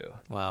go to.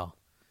 Wow.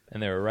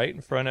 And they were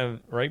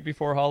right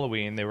before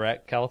Halloween. They were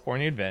at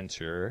California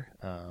Adventure.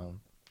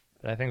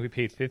 But I think we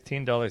paid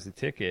 $15 a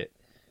ticket.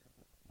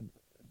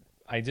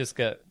 I just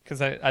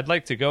because I'd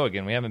like to go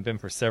again. We haven't been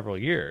for several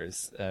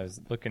years. I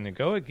was looking to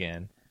go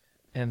again,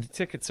 and the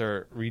tickets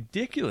are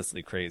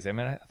ridiculously crazy. I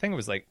mean, I think it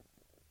was like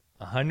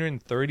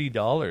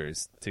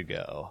 $130 to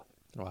go.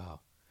 Wow.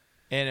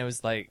 And it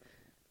was like,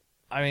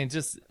 I mean,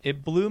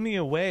 it blew me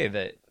away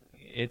that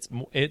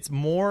it's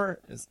more.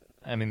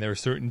 I mean, there are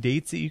certain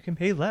dates that you can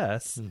pay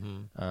less,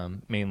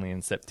 mainly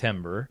in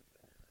September.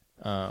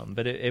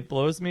 But it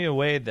blows me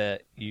away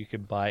that you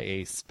could buy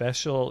a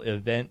special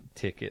event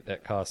ticket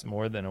that costs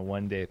more than a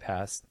one-day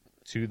pass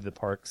to the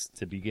parks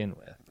to begin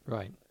with.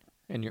 Right.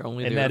 And you're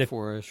only And there that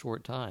for a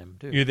short time,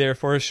 too. You're there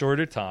for a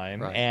shorter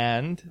time. Right.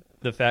 And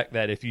the fact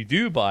that if you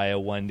do buy a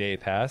one-day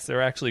pass,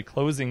 they're actually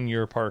closing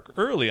your park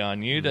early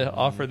on you to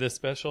offer this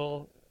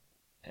special.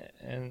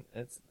 And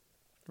it's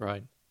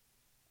right.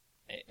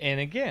 And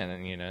again,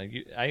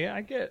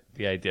 I get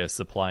the idea of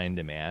supply and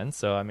demand.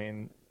 So, I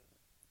mean,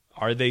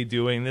 are they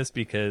doing this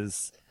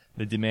because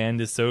the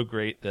demand is so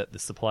great that the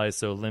supply is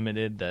so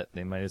limited that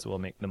they might as well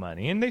make the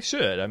money? And they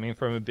should, I mean,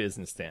 from a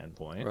business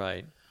standpoint.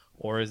 Right.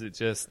 Or is it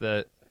just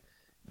that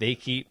they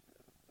keep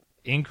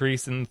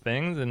increasing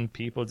things and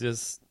people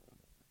just,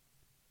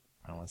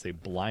 I don't want to say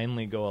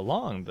blindly go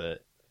along,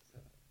 but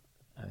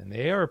I mean,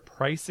 they are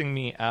pricing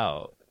me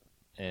out,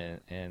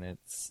 and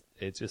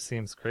it just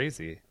seems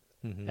crazy.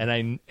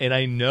 Mm-hmm. And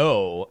I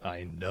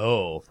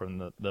know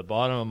from the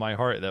bottom of my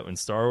heart that when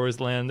Star Wars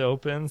Land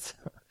opens,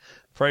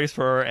 price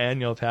for our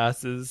annual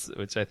passes,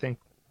 which I think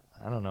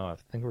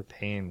we're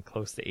paying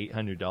close to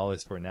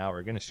 $800 for now.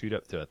 We're going to shoot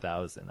up to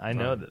 $1,000. I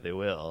know that they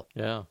will.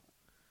 Yeah.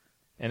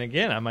 And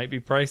again, I might be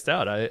priced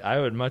out. I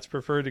would much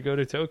prefer to go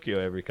to Tokyo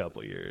every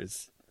couple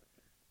years.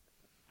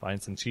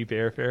 Find some cheap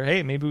airfare.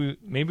 Hey, maybe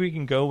we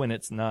can go when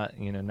it's not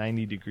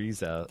 90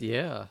 degrees out.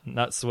 Yeah.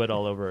 Not sweat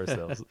all over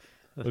ourselves.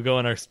 We'll go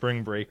on our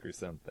spring break or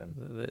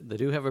something. They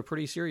do have a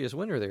pretty serious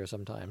winter there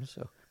sometimes,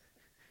 so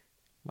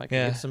might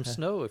get some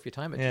snow if you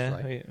time it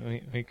just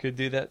right. We could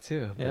do that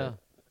too. Yeah.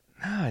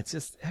 No, it's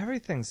just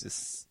everything's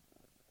just.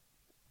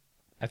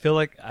 I feel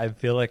like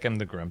I'm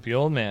the grumpy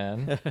old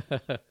man.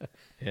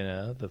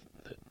 The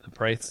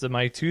price of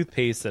my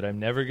toothpaste that I'm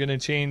never gonna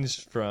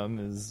change from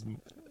is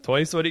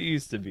twice what it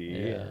used to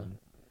be.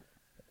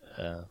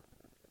 Yeah.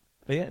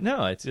 But yeah,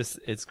 no,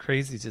 it's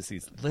crazy. Just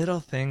these little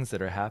things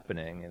that are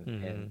happening,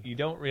 and you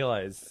don't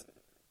realize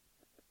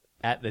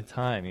at the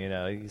time.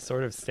 You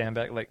sort of stand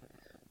back. Like,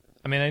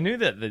 I mean, I knew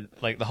that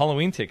the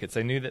Halloween tickets,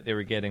 I knew that they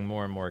were getting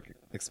more and more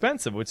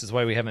expensive, which is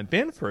why we haven't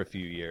been for a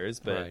few years.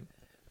 But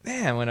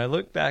man, when I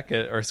looked back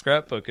at our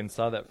scrapbook and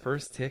saw that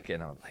first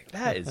ticket, I was like,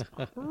 that is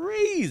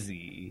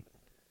crazy.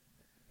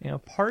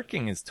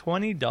 Parking is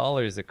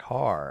 $20 a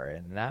car,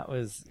 and that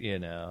was,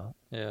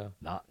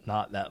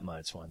 not that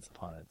much once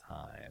upon a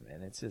time.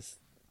 And it's just,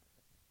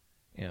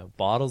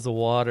 bottles of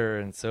water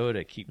and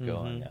soda keep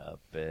going up,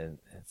 and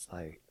it's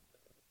like,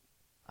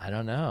 I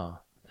don't know.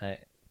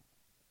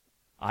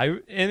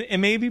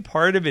 And maybe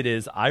part of it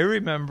is I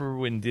remember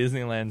when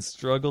Disneyland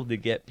struggled to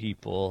get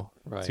people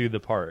to the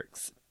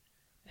parks.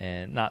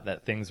 And not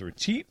that things were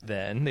cheap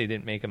then. They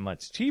didn't make them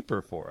much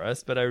cheaper for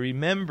us. But I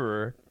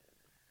remember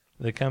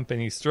the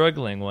company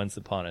struggling once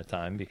upon a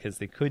time because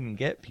they couldn't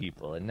get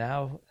people. And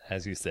now,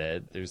 as you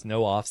said, there's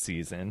no off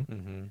season.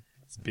 Mm-hmm.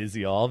 It's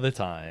busy all the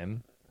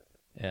time.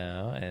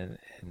 And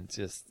it's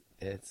just,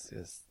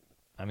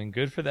 I mean,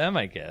 good for them,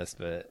 I guess.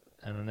 But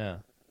I don't know.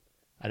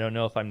 I don't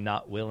know if I'm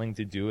not willing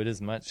to do it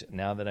as much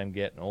now that I'm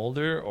getting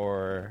older,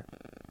 or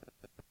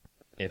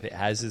if it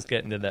has just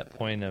gotten to that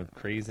point of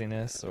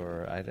craziness,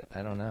 or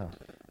I don't know.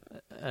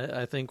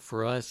 I think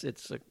for us,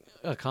 it's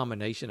a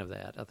combination of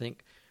that. I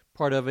think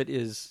part of it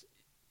is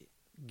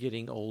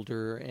getting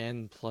older,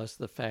 and plus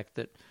the fact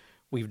that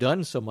we've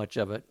done so much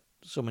of it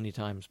so many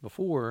times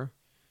before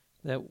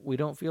that we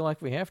don't feel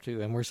like we have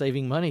to, and we're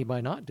saving money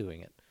by not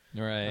doing it.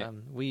 Right.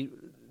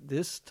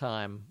 This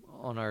time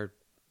on our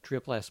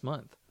trip last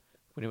month,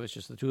 when it was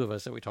just the two of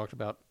us that we talked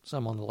about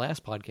some on the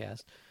last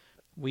podcast,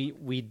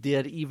 we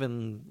did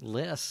even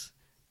less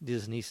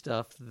Disney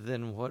stuff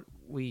than what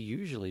we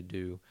usually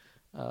do.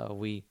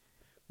 We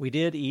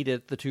did eat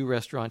at the two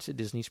restaurants at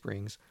Disney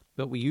Springs,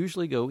 but we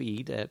usually go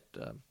eat at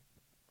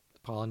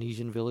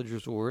Polynesian Village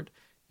Resort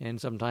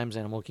and sometimes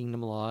Animal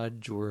Kingdom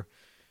Lodge or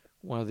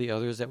one of the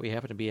others that we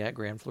happen to be at,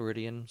 Grand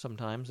Floridian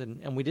sometimes,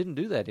 and we didn't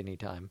do that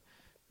anytime.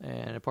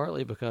 And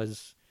partly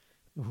because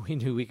we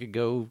knew we could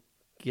go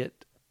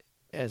get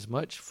as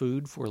much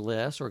food for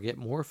less or get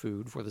more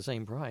food for the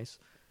same price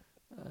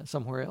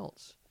somewhere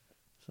else.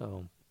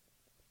 So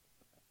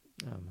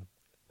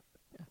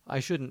I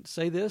shouldn't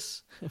say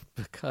this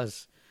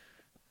because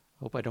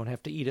I hope I don't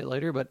have to eat it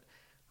later, but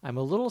I'm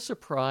a little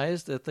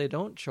surprised that they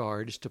don't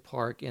charge to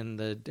park in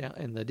the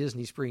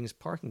Disney Springs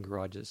parking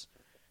garages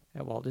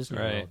at Walt Disney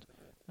World.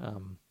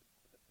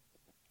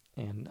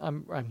 And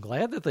I'm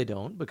glad that they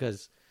don't,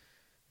 because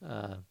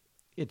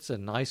it's a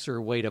nicer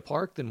way to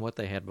park than what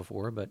they had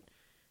before, but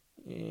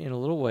in a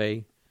little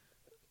way,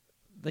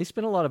 they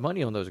spend a lot of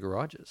money on those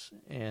garages.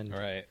 And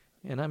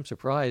I'm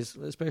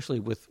surprised, especially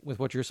with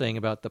what you're saying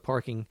about the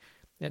parking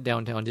at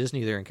Downtown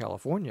Disney there in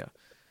California.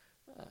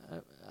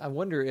 I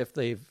wonder if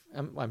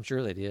I'm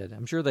sure they did.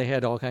 I'm sure they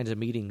had all kinds of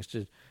meetings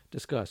to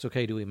discuss,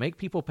 okay, do we make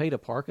people pay to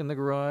park in the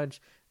garage?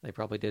 They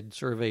probably did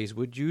surveys.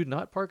 Would you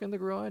not park in the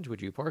garage?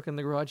 Would you park in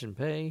the garage and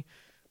pay?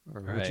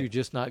 Or would you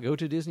just not go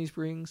to Disney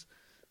Springs?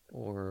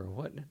 Or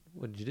what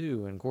would you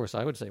do? And, of course,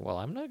 I would say, well,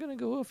 I'm not going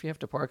to go if you have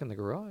to park in the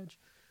garage.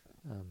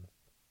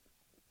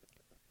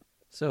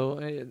 So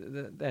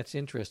that's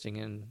interesting.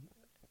 And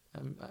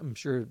I'm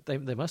sure they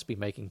must be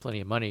making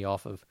plenty of money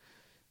off of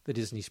the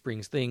Disney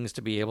Springs things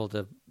to be able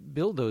to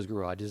build those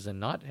garages and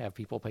not have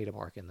people pay to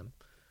park in them.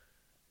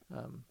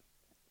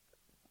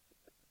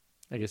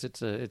 I guess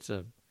it's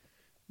a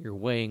you're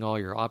weighing all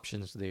your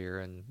options there,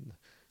 and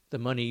the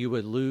money you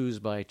would lose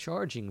by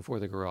charging for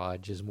the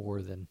garage is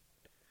more than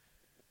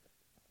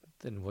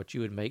what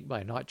you would make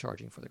by not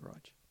charging for the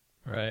garage.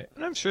 Right.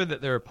 And I'm sure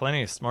that there are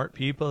plenty of smart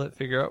people that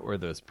figure out where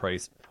those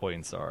price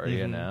points are,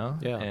 you know?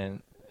 Yeah.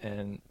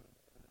 And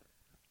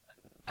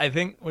I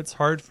think what's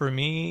hard for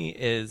me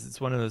is it's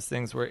one of those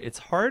things where it's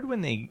hard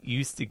when they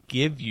used to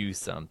give you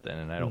something,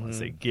 and I don't want to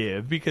say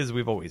give because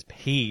we've always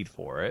paid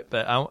for it,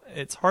 but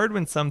it's hard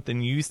when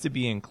something used to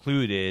be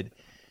included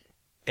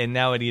and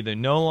now it either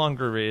no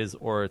longer is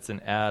or it's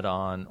an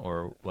add-on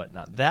or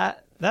whatnot.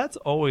 That's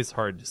always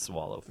hard to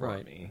swallow for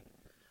me.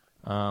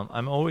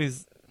 I'm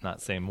always,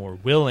 not saying more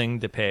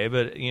willing to pay,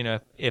 but you know,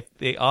 if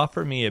they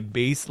offer me a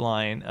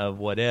baseline of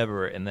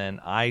whatever and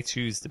then I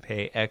choose to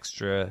pay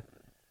extra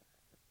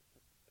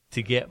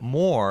to get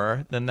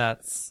more, then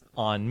that's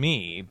on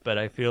me. But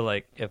I feel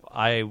like if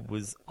I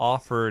was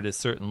offered a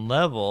certain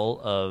level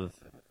of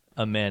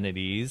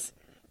amenities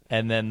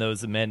and then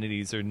those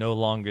amenities are no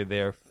longer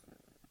there,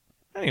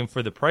 not even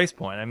for the price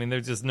point, I mean,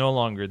 they're just no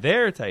longer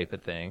there type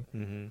of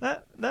thing,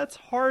 that's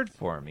hard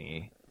for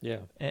me. Yeah.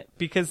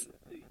 Because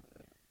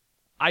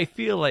I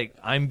feel like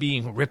I'm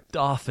being ripped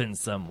off in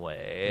some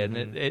way. And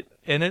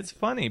and it's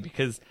funny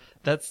because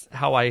that's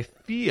how I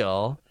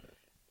feel.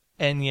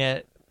 And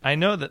yet I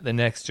know that the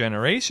next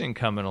generation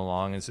coming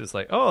along is just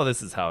like, oh,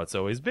 this is how it's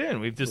always been.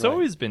 We've just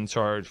always been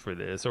charged for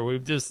this, or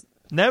we've just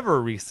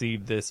never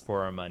received this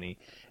for our money.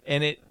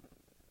 And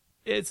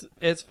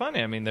it's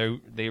funny. I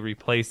mean, they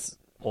replace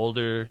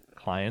older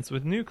clients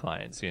with new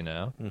clients, you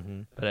know.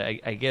 But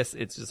I guess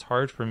it's just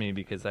hard for me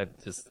because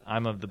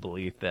I'm of the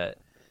belief that,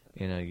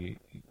 you know,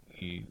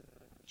 you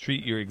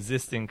treat your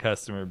existing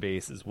customer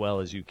base as well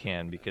as you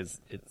can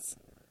because it's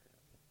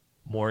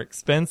more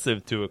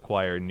expensive to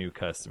acquire new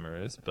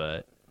customers.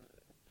 But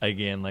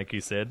again, like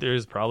you said,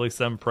 there's probably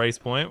some price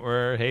point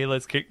where, hey,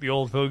 let's kick the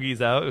old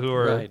fogies out who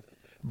are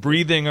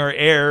breathing our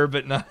air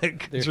but not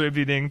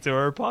contributing to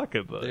our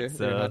pocketbook.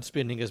 They're not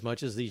spending as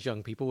much as these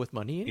young people with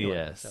money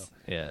anyway.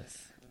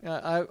 Yes.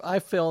 I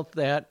felt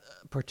that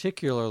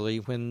particularly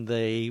when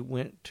they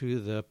went to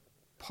the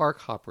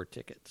park hopper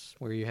tickets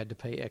where you had to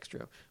pay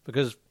extra,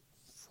 because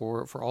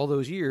for all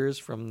those years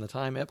from the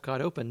time Epcot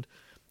opened,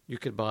 you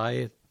could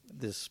buy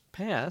this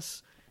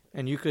pass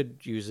and you could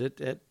use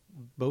it at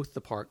both the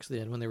parks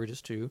then when they were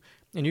just two,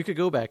 and you could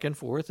go back and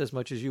forth as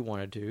much as you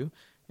wanted to,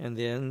 and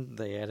then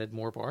they added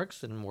more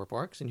parks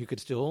and you could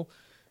still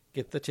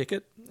get the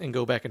ticket and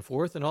go back and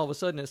forth, and all of a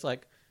sudden it's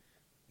like,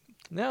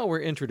 now we're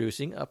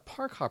introducing a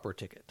park hopper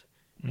ticket,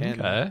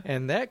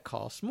 and that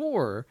costs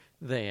more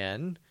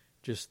than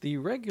just the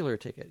regular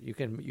ticket. You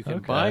can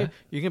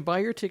buy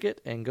your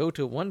ticket and go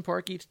to one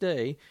park each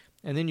day,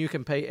 and then you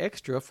can pay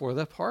extra for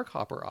the park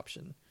hopper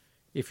option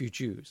if you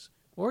choose.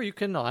 Or you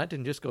cannot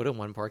and just go to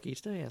one park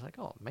each day. It's like,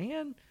 oh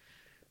man,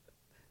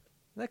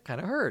 that kind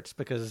of hurts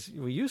because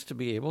we used to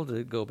be able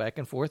to go back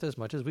and forth as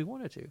much as we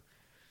wanted to.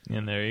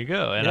 And there you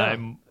go. And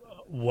I'm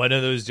one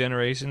of those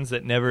generations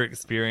that never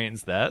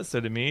experienced that.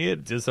 So to me,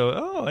 it just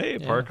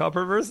park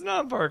hopper versus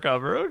non-park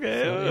hopper.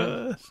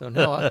 Okay. So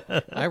no,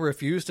 I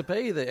refuse to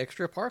pay the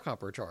extra park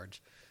hopper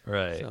charge.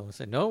 Right. So I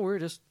said, no, we're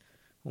just,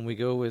 when we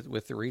go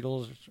with the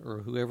Regals or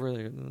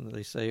whoever,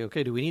 they say,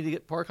 okay, do we need to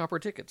get park hopper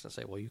tickets? I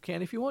say, well, you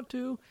can if you want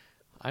to.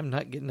 I'm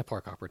not getting a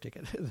park hopper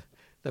ticket.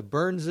 The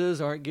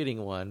Burnses aren't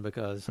getting one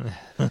because,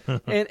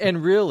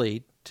 and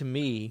really, to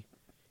me,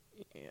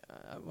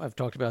 I've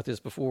talked about this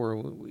before.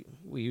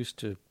 We used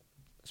to,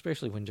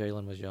 especially when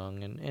Jalen was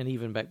young, and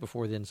even back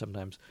before then,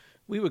 sometimes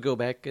we would go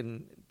back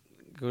and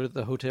go to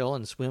the hotel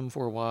and swim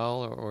for a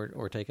while,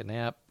 or take a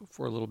nap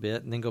for a little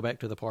bit, and then go back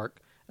to the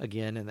park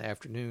again in the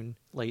afternoon,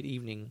 late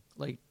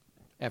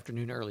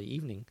afternoon, early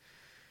evening.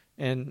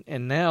 And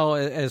now,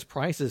 as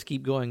prices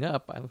keep going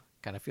up, I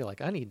kind of feel like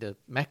I need to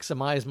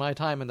maximize my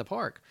time in the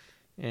park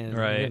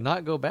and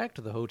not go back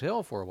to the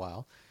hotel for a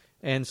while.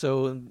 And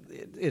so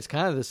it's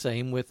kind of the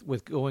same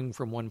with going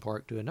from one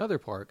park to another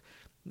park.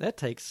 That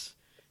takes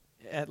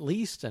at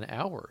least an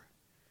hour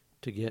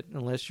to get,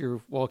 unless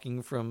you're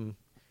walking from,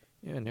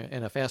 in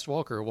a fast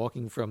walker,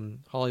 walking from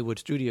Hollywood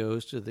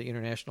Studios to the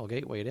International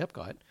Gateway at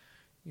Epcot.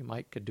 You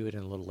could do it in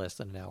a little less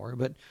than an hour,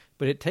 but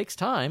it takes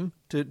time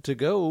to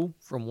go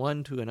from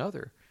one to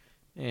another.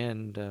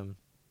 And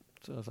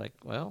so I was like,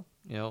 well,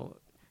 you know,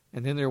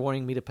 and then they're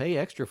wanting me to pay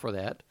extra for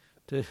that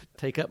to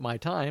take up my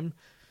time.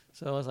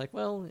 So I was like,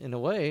 well, in a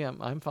way,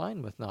 I'm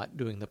fine with not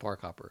doing the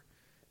park hopper.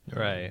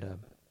 Right. And,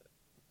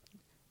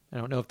 I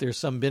don't know if there's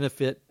some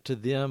benefit to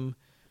them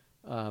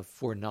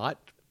for not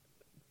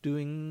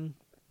doing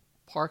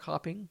park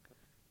hopping.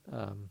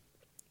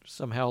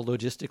 Somehow,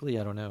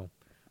 logistically, I don't know.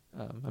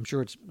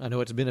 I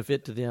know it's a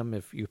benefit to them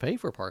if you pay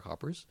for park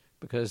hoppers,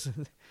 because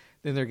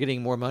then they're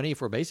getting more money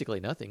for basically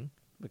nothing.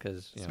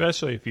 Because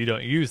especially if you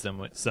don't use them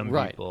with some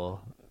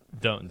people.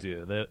 don't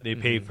do. They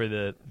pay for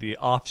the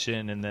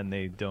option, and then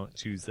they don't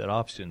choose that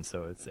option,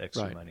 so it's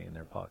extra money in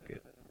their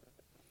pocket.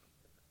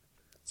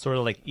 Sort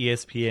of like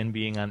ESPN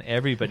being on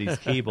everybody's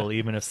cable,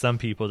 even if some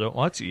people don't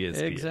watch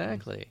ESPN.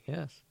 Exactly,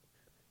 yes.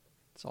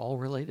 It's all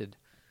related.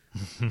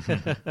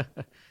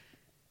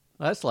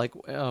 That's like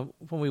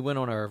when we went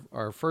on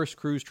our first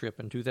cruise trip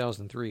in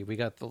 2003, we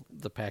got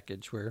the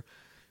package where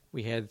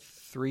we had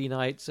 3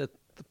 nights at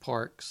the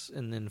parks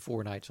and then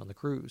 4 nights on the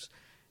cruise.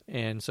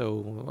 And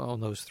so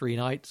on those 3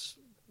 nights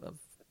of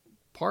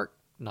park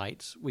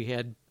nights, we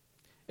had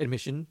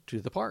admission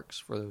to the parks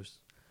for those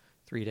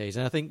 3 days.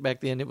 And I think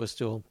back then it was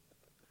still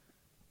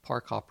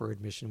park hopper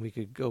admission. We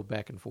could go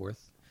back and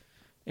forth.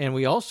 And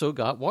we also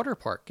got water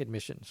park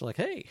admission. So like,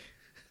 hey,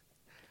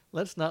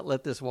 let's not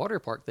let this water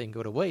park thing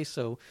go to waste.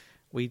 So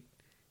we,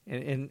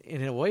 and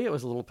in a way it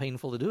was a little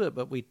painful to do it,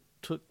 but we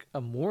took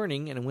a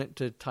morning and went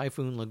to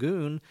Typhoon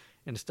Lagoon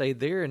and stayed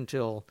there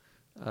until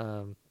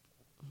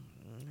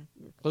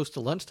close to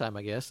lunchtime,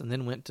 I guess, and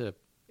then went to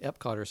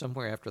Epcot or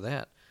somewhere after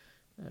that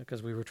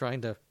because we were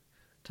trying to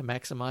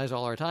maximize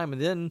all our time.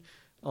 And then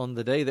on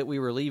the day that we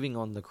were leaving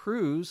on the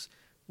cruise,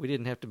 we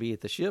didn't have to be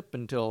at the ship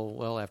until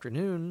well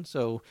afternoon,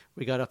 so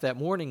we got up that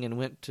morning and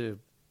went to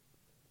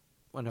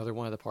another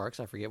one of the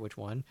parks, I forget which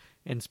one,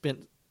 and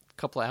spent a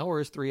couple of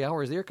hours, 3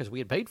 hours there because we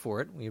had paid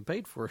for it. We had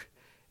paid for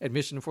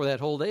admission for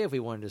that whole day if we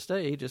wanted to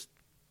stay. Just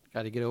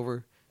got to get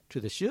over to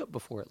the ship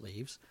before it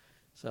leaves.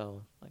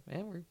 So, like,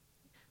 man,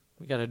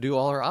 we got to do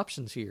all our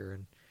options here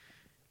and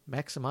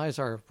maximize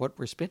what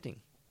we're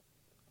spending.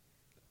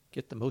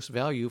 Get the most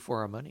value for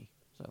our money.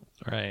 So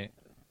right.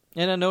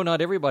 And I know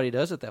not everybody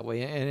does it that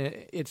way,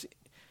 and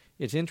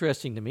it's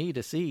interesting to me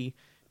to see,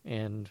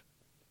 and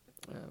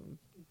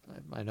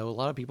I know a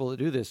lot of people that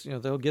do this. You know,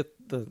 they'll get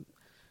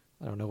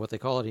I don't know what they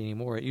call it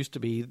anymore. It used to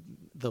be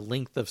the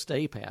length of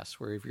stay pass,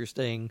 where if you're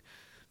staying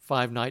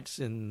 5 nights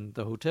in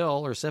the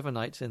hotel or 7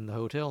 nights in the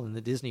hotel, in the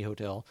Disney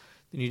hotel,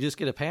 then you just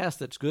get a pass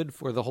that's good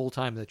for the whole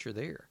time that you're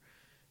there.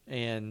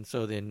 And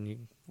so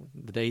then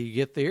the day you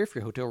get there, if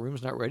your hotel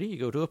room's not ready, you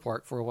go to a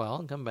park for a while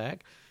and come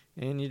back.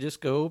 And you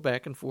just go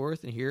back and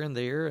forth and here and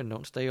there and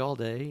don't stay all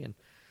day.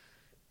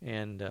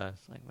 And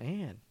it's like,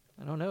 man,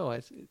 I don't know.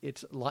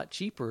 It's a lot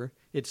cheaper.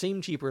 It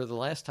seemed cheaper the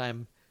last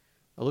time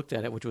I looked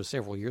at it, which was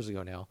several years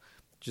ago now,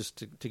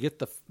 just to get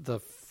the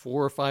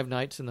 4 or 5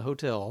 nights in the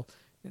hotel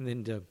and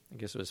then I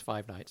guess it was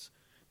 5 nights,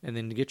 and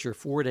then to get your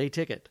 4-day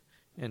ticket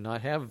and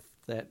not have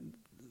that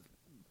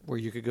where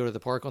you could go to the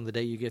park on the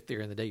day you get there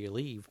and the day you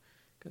leave,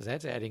 because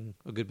that's adding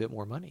a good bit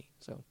more money.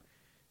 So.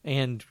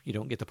 And you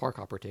don't get the park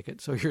hopper ticket,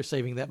 so you're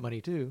saving that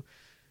money too.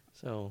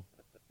 So,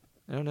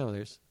 I don't know.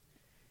 It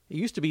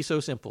used to be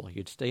so simple.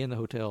 You'd stay in the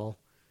hotel,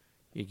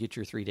 you'd get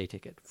your 3-day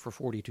ticket for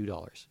 $42.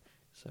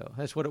 So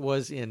that's what it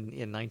was in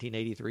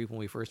 1983 when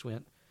we first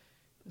went.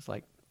 It's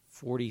like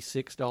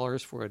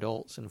 $46 for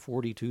adults and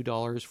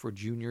 $42 for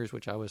juniors,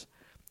 which I was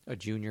a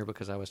junior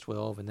because I was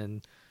 12, and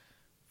then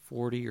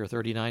 $40 or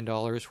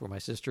 $39 for my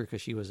sister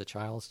because she was a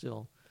child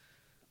still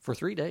for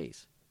 3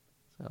 days.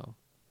 So.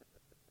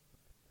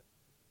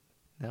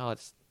 Now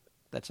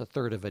that's a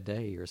third of a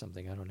day or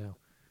something. I don't know.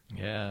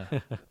 Yeah.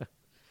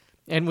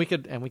 and we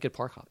could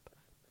park hop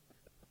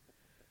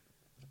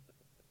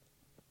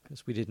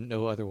because we didn't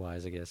know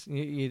otherwise. I guess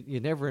you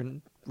never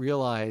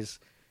realize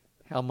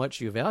how much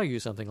you value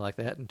something like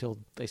that until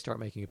they start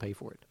making you pay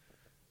for it.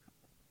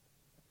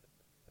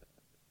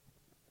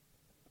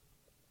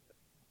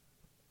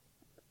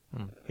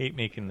 Hate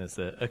making this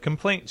a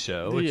complaint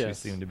show, which we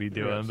seem to be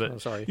doing, yes, but I'm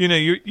sorry. You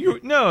know,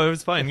 no, it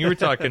was fine. You were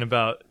talking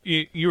about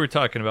you were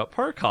talking about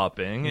park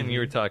hopping, and you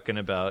were talking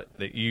about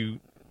that you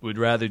would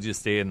rather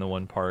just stay in the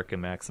one park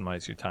and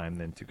maximize your time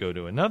than to go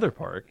to another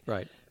park,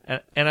 right?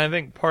 And I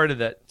think part of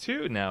that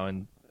too now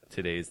in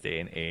today's day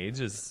and age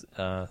is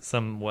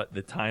somewhat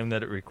the time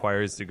that it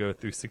requires to go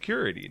through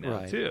security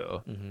now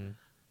too. Mm-hmm.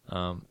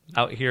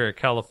 Out here in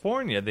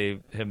California, they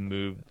have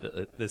moved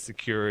the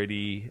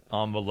security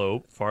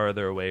envelope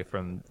farther away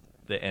from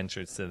the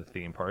entrance to the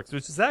theme parks,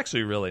 which is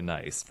actually really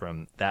nice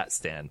from that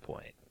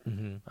standpoint.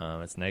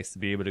 Mm-hmm. It's nice to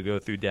be able to go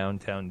through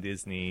downtown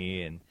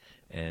Disney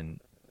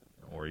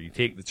or you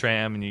take the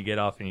tram and you get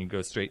off and you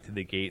go straight to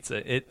the gates.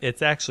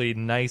 It's actually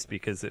nice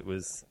because it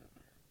was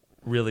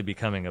really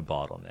becoming a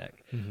bottleneck.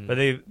 Mm-hmm.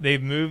 But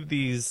they've moved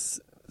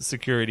these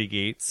security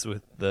gates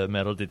with the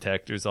metal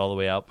detectors all the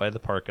way out by the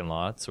parking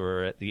lots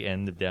or at the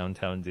end of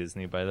downtown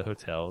Disney by the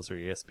hotels or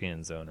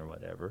ESPN Zone or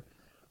whatever.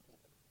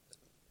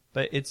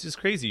 But it's just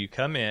crazy. You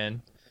come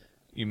in,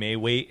 you may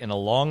wait in a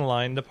long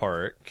line to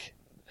park,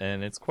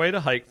 and it's quite a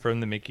hike from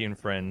the Mickey and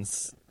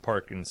Friends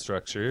parking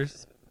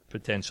structures,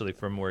 potentially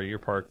from where you're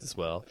parked as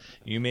well.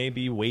 You may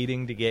be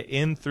waiting to get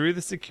in through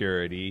the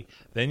security,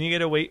 then you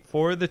got to wait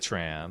for the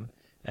tram,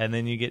 and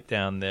then you get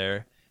down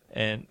there,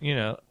 and, you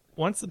know,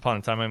 once upon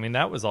a time, I mean,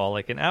 that was all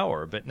like an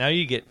hour. But now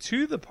you get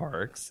to the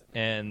parks,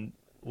 and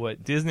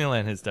what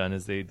Disneyland has done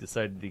is they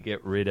decided to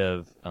get rid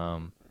of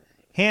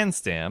hand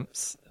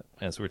stamps,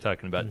 as we're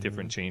talking about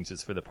different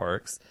changes for the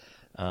parks.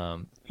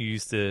 You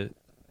used to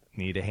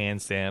need a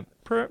hand stamp.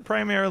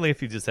 Primarily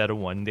if you just had a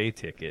one-day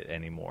ticket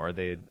anymore.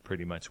 They had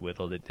pretty much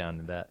whittled it down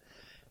to that.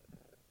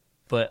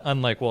 But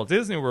unlike Walt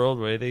Disney World,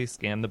 where they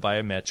scan the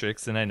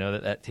biometrics, and I know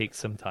that takes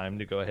some time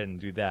to go ahead and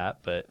do that,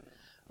 but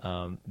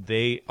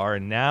they are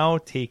now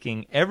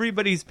taking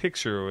everybody's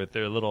picture with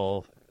their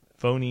little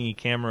phony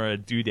camera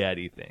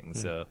doodaddy thing.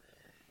 So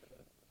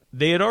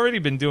they had already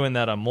been doing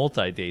that on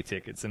multi-day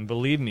tickets, and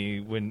believe me,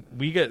 when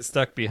we got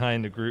stuck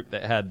behind a group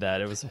that had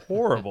that, it was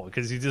horrible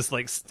because you just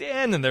like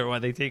standing there while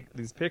they take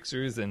these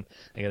pictures, and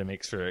they got to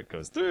make sure it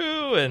goes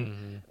through,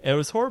 and it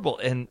was horrible.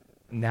 And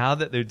now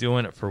that they're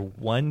doing it for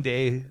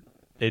one-day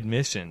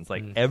admissions,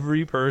 like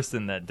every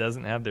person that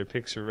doesn't have their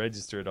picture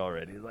registered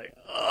already is like,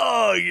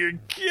 oh, you're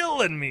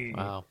killing me.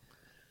 Wow.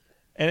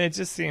 And it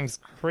just seems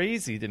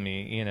crazy to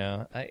me, you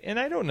know. And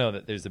I don't know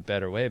that there's a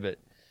better way, but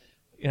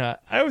you know,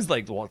 I always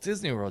liked Walt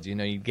Disney World. You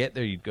know, you'd get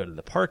there, you'd go to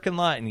the parking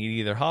lot, and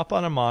you'd either hop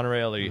on a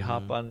monorail or you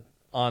hop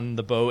on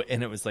the boat,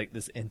 and it was like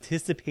this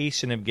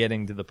anticipation of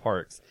getting to the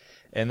parks.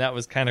 And that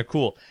was kind of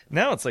cool.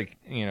 Now it's like,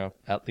 you know,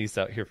 at least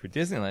out here for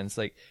Disneyland, it's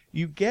like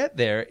you get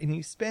there and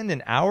you spend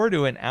an hour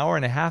to an hour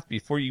and a half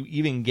before you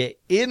even get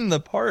in the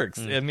parks.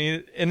 I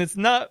mean, and it's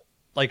not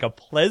like a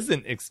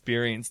pleasant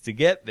experience to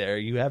get there.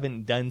 You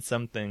haven't done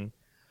something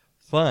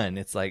fun.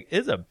 It's like,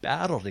 it's a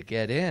battle to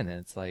get in.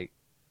 And it's like,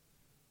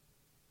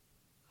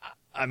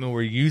 I mean,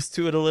 we're used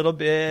to it a little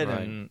bit,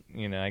 right. And,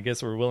 you know, I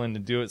guess we're willing to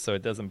do it so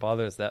it doesn't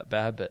bother us that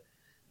bad, but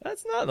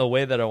that's not the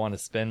way that I want to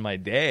spend my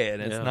day.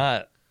 And it's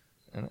not,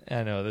 and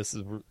I know this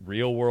is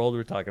real world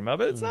we're talking about,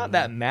 but it's not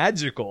that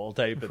magical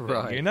type of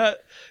thing. Right.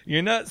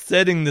 You're not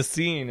setting the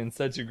scene in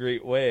such a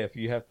great way if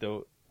you have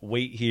to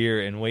wait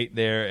here and wait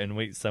there and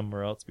wait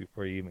somewhere else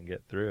before you even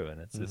get through. And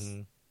it's just,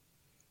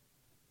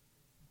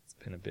 it's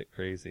been a bit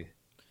crazy.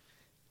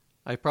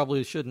 I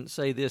probably shouldn't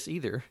say this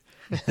either,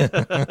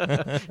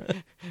 but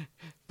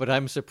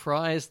I'm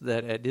surprised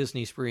that at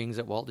Disney Springs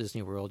at Walt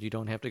Disney World, you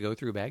don't have to go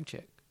through bag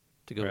check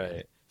to go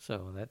in.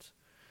 So that's,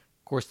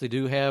 of course, they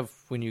do have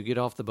when you get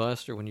off the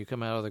bus or when you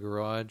come out of the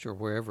garage or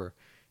wherever,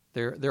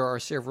 there are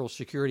several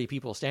security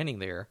people standing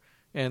there,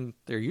 and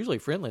they're usually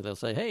friendly. They'll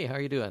say, "Hey, how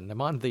are you doing?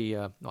 I'm on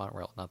the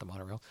monorail, not the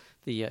monorail.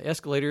 The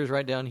escalator is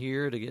right down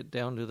here to get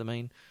down to the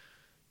main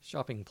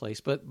shopping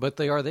place." But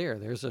they are there.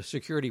 There's a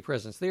security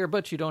presence there,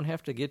 but you don't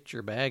have to get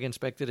your bag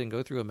inspected and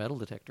go through a metal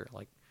detector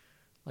like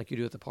you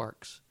do at the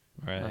parks.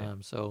 Right.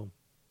 So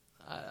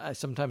I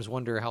sometimes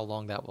wonder how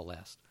long that will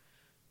last.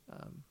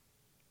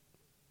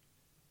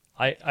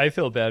 I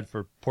feel bad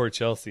for poor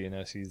Chelsea. You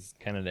know, she's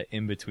kind of the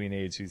in-between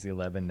age. She's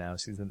 11 now.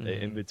 She's in the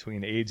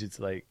in-between age. It's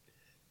like,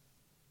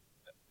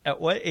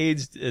 at what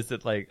age is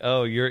it like,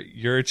 oh,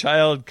 you're a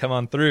child, come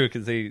on through?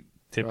 Because they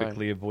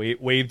typically have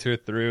waved her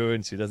through,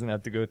 and she doesn't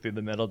have to go through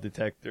the metal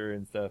detector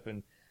and stuff.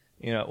 And,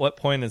 you know, at what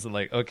point is it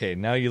like, okay,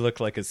 now you look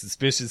like a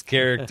suspicious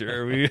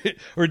character.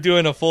 We're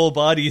doing a full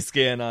body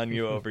scan on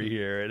you over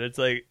here. And it's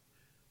like,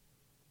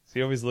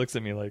 she always looks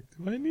at me like,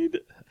 do I need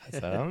it? I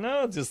said, I don't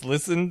know. Just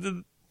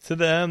listen to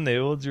them. They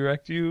will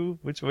direct you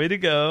which way to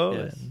go.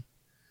 Yes. And,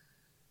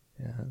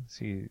 yeah,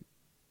 she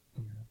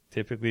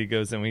typically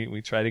goes in.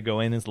 We try to go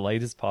in as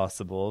light as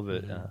possible,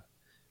 but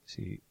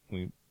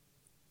we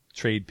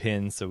trade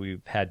pins, so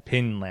we've had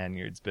pin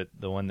lanyards, but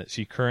the one that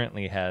she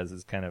currently has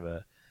is kind of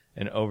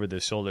an over the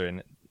shoulder,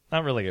 and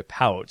not really a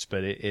pouch,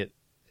 but it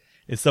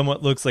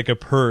somewhat looks like a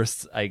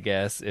purse, I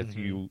guess, if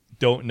you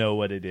don't know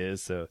what it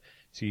is. So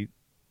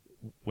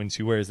when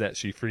she wears that,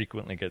 she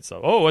frequently gets up,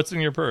 "Oh, what's in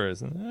your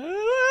purse?" And, "I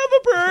don't have a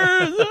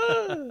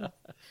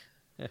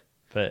purse."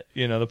 But,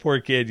 you know, the poor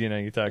kid, you know,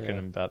 you're talking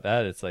about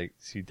that. It's like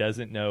she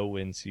doesn't know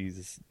when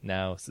she's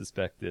now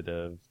suspected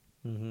of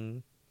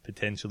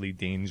potentially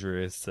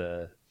dangerous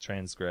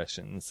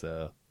transgressions.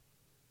 So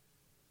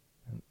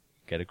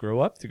got to grow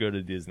up to go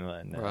to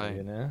Disneyland now,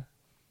 you know?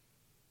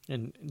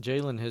 And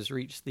Jalen has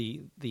reached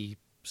the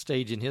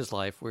stage in his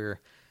life where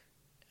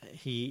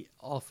he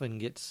often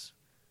gets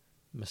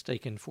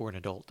mistaken for an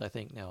adult, I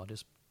think, now,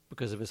 just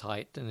because of his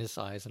height and his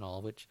size and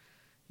all, which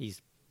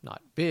he's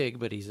not big,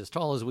 but he's as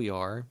tall as we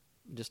are,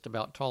 just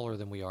about taller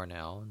than we are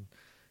now, and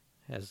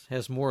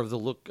has more of the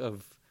look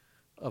of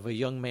a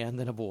young man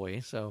than a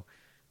boy. So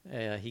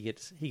he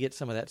gets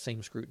some of that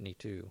same scrutiny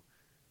too.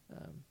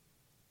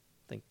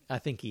 I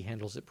think he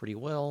handles it pretty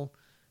well,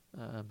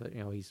 but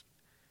you know, he's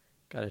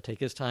got to take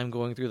his time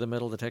going through the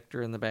metal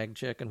detector and the bag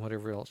check and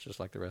whatever else, just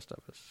like the rest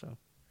of us. So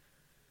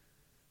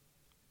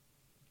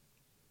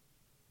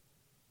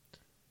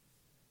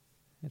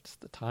it's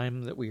the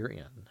time that we are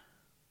in.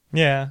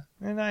 Yeah,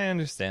 and I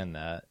understand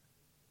that.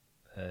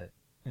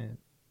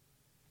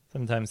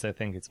 Sometimes I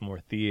think it's more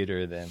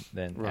theater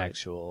than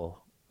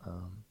actual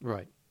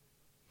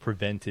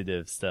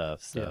preventative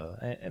stuff. So,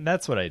 and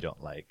that's what I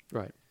don't like.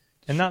 Right.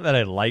 And not that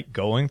I like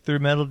going through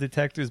metal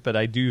detectors, but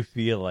I do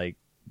feel like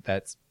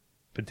that's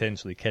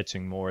potentially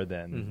catching more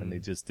than when they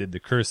just did the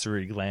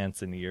cursory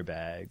glance into your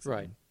bags.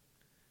 Right.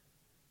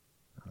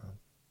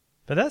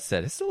 But that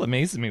said, it still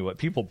amazes me what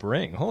people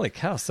bring. Holy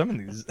cow, some of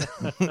these...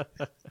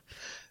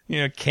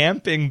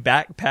 camping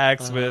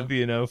backpacks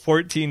with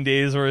 14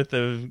 days worth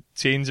of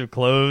change of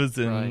clothes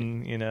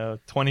and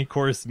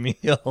 20-course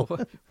meal.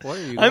 What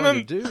are you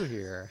going to do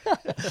here?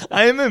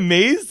 I am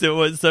amazed at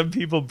what some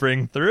people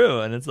bring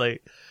through, and it's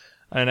like,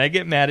 and I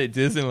get mad at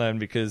Disneyland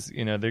because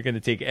they're going to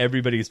take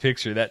everybody's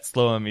picture. That's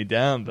slowing me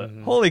down. But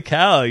holy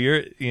cow,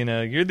 you're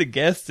the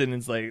guest, and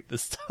it's like the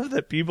stuff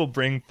that people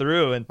bring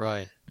through. And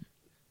right.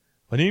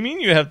 What do you mean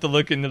you have to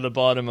look into the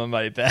bottom of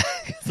my bag?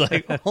 It's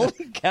like,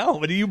 holy cow,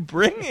 what are you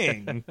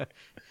bringing?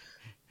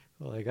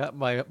 Well, I got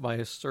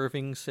my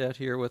serving set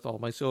here with all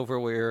my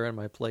silverware and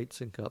my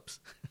plates and cups.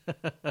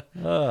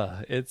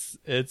 It's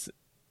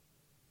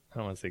I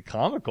don't want to say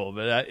comical,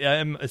 but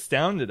I'm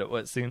astounded at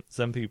what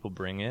some people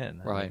bring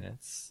in. I mean,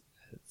 it's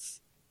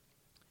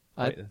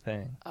quite the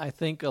thing. I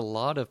think a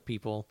lot of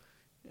people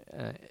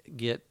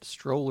get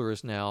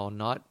strollers now,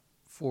 not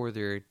for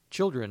their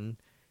children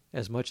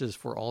as much as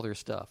for all their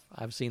stuff.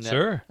 I've seen that.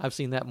 Sure. I've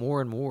seen that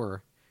more and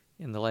more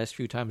in the last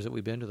few times that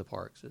we've been to the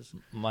parks.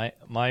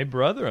 My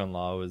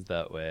brother-in-law was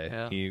that way.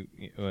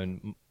 Yeah.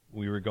 When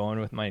we were going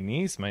with my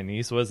niece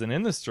wasn't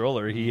in the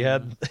stroller. He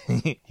had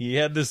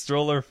the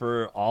stroller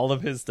for all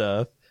of his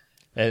stuff.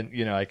 And,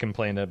 I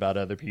complained about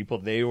other people.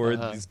 They were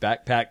these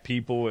backpack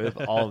people with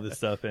all of the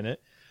stuff in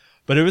it.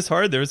 But it was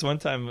hard. There was one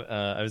time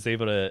I was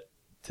able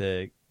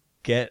to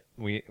get,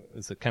 it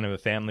was a kind of a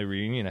family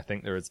reunion. I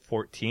think there was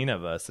 14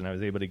 of us, and I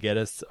was able to get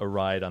us a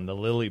ride on the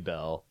Lily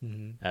Bell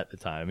at the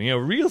time.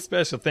 Real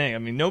special thing. I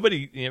mean,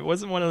 it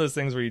wasn't one of those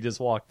things where you just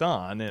walked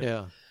on.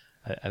 Yeah.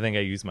 I think I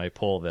used my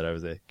poll that I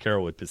was a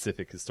Carrollwood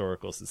Pacific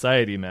Historical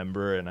Society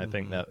member, and I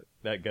think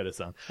that got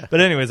us on. But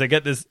anyways, I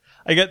get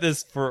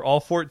this for all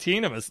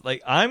 14 of us.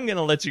 Like, I'm going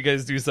to let you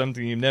guys do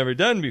something you've never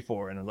done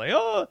before. And I was like,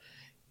 oh,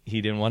 he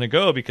didn't want to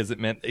go because it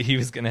meant that he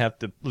was going to have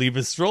to leave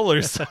his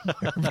stroller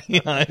somewhere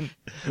behind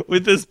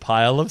with this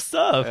pile of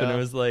stuff. Yeah.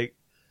 And it's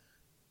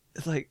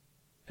like,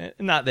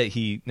 not that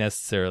he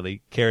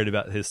necessarily cared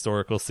about the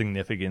historical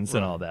significance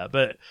and all that,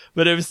 but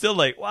it was still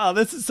like, wow,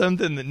 this is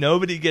something that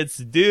nobody gets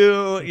to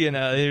do.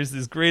 There's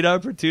this great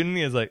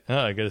opportunity. It's like, oh,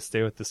 I got to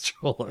stay with the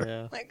stroller.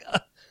 Yeah. Like,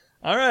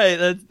 all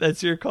right,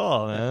 that's your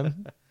call,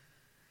 man.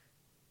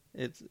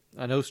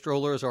 I know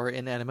strollers are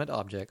inanimate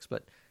objects,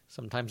 but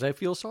sometimes I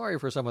feel sorry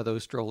for some of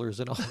those strollers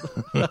and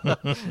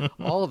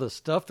all the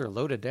stuff they're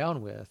loaded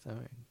down with. I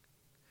mean,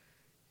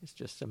 it's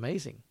just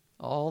amazing.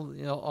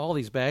 All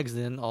these bags,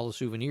 then all the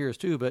souvenirs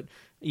too. But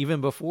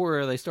even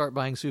before they start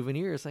buying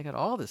souvenirs, they got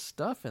all this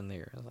stuff in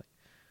there. I was like,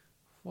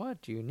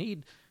 what do you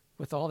need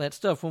with all that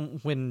stuff?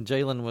 When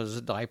Jalen was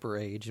diaper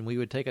age and we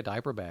would take a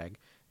diaper bag,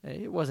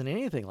 it wasn't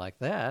anything like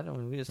that. I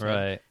mean, we just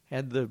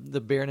had the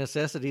bare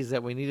necessities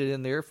that we needed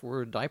in there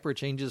for diaper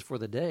changes for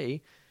the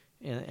day,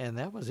 and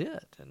that was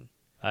it. And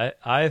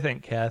I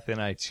think Kathy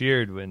and I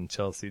cheered when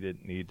Chelsea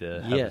didn't need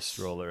to have a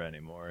stroller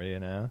anymore,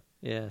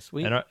 Yes,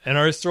 and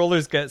our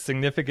strollers got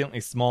significantly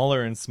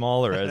smaller and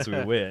smaller as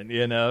we went.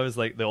 It was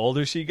like the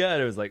older she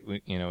got, it was like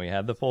we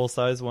had the full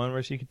size one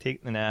where she could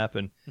take the nap,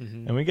 and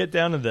we get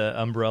down to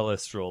the umbrella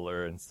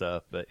stroller and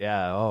stuff. But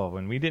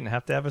when we didn't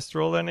have to have a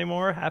stroller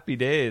anymore, happy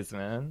days,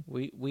 man.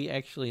 We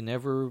actually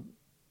never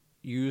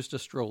used a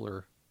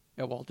stroller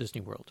at Walt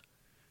Disney World,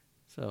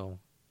 so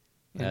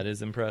that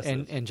is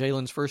impressive. And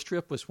Jalen's first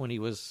trip was when he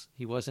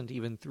wasn't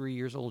even 3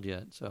 years old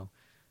yet, so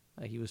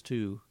he was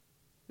 2,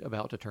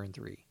 about to turn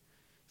 3.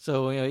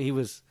 So he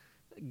was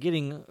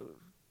getting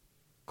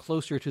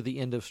closer to the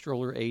end of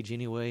stroller age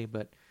anyway,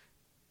 but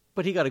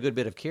he got a good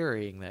bit of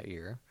carrying that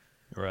year.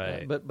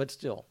 Right. But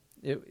still,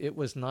 it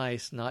was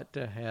nice not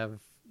to have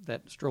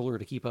that stroller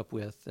to keep up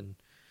with, and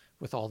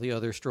with all the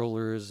other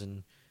strollers,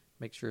 and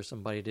make sure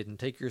somebody didn't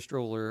take your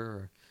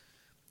stroller.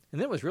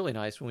 And that was really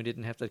nice when we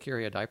didn't have to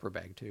carry a diaper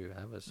bag too.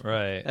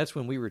 That's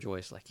when we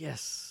rejoiced, like,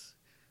 yes,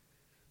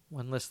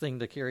 one less thing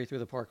to carry through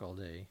the park all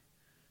day.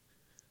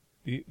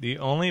 The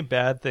only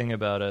bad thing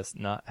about us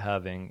not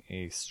having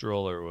a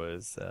stroller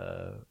was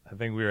I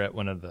think we were at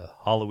one of the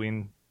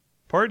Halloween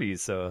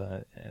parties.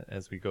 So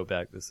as we go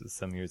back, this was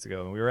some years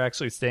ago, and we were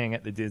actually staying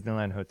at the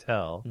Disneyland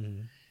Hotel,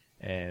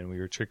 and we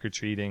were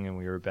trick-or-treating, and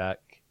we were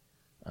back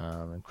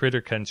in Critter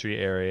Country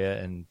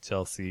area, and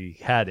Chelsea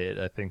had it.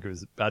 I think it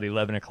was about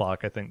 11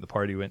 o'clock. I think the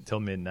party went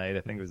till midnight.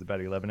 I think it was about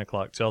 11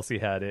 o'clock. Chelsea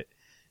had it,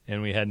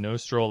 and we had no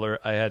stroller.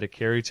 I had to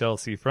carry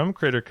Chelsea from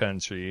Critter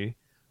Country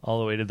all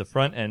the way to the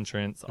front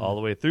entrance, all the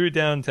way through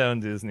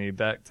downtown Disney,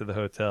 back to the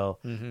hotel.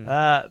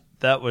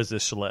 That was a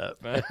schlep.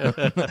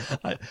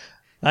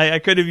 I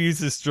could have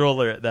used a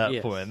stroller at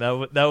that point.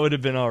 That would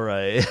have been all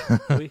right.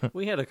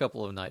 we had a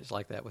couple of nights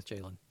like that with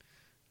Jalen,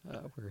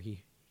 where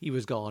he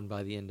was gone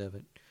by the end of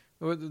it.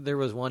 There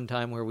was one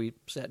time where we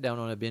sat down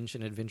on a bench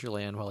in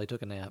Adventureland while he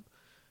took a nap,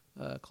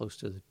 close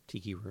to the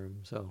tiki room.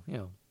 So,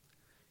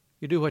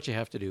 you do what you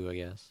have to do, I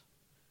guess.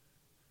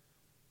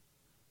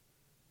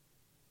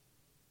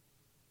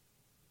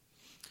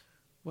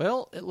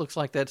 Well, it looks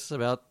like that's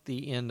about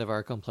the end of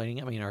our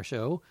our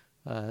show.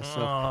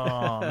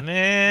 Oh,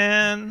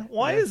 man.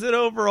 Why is it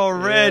over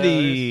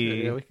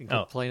already? We can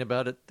complain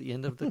about it at the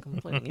end of the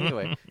complaining.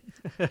 Anyway.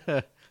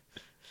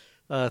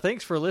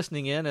 thanks for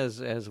listening in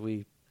as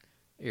we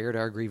aired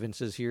our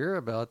grievances here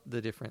about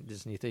the different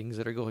Disney things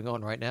that are going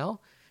on right now.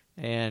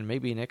 And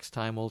maybe next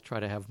time we'll try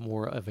to have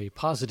more of a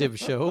positive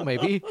show.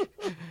 Maybe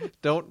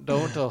don't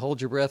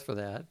hold your breath for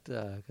that,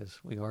 because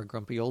we are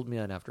grumpy old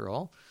men after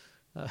all.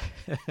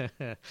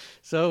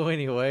 So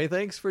anyway,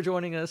 thanks for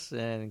joining us,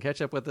 and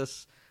catch up with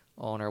us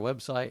on our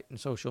website and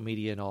social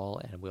media and all.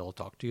 And we'll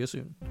talk to you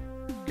soon.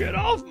 Get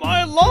off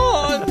my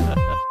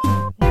lawn!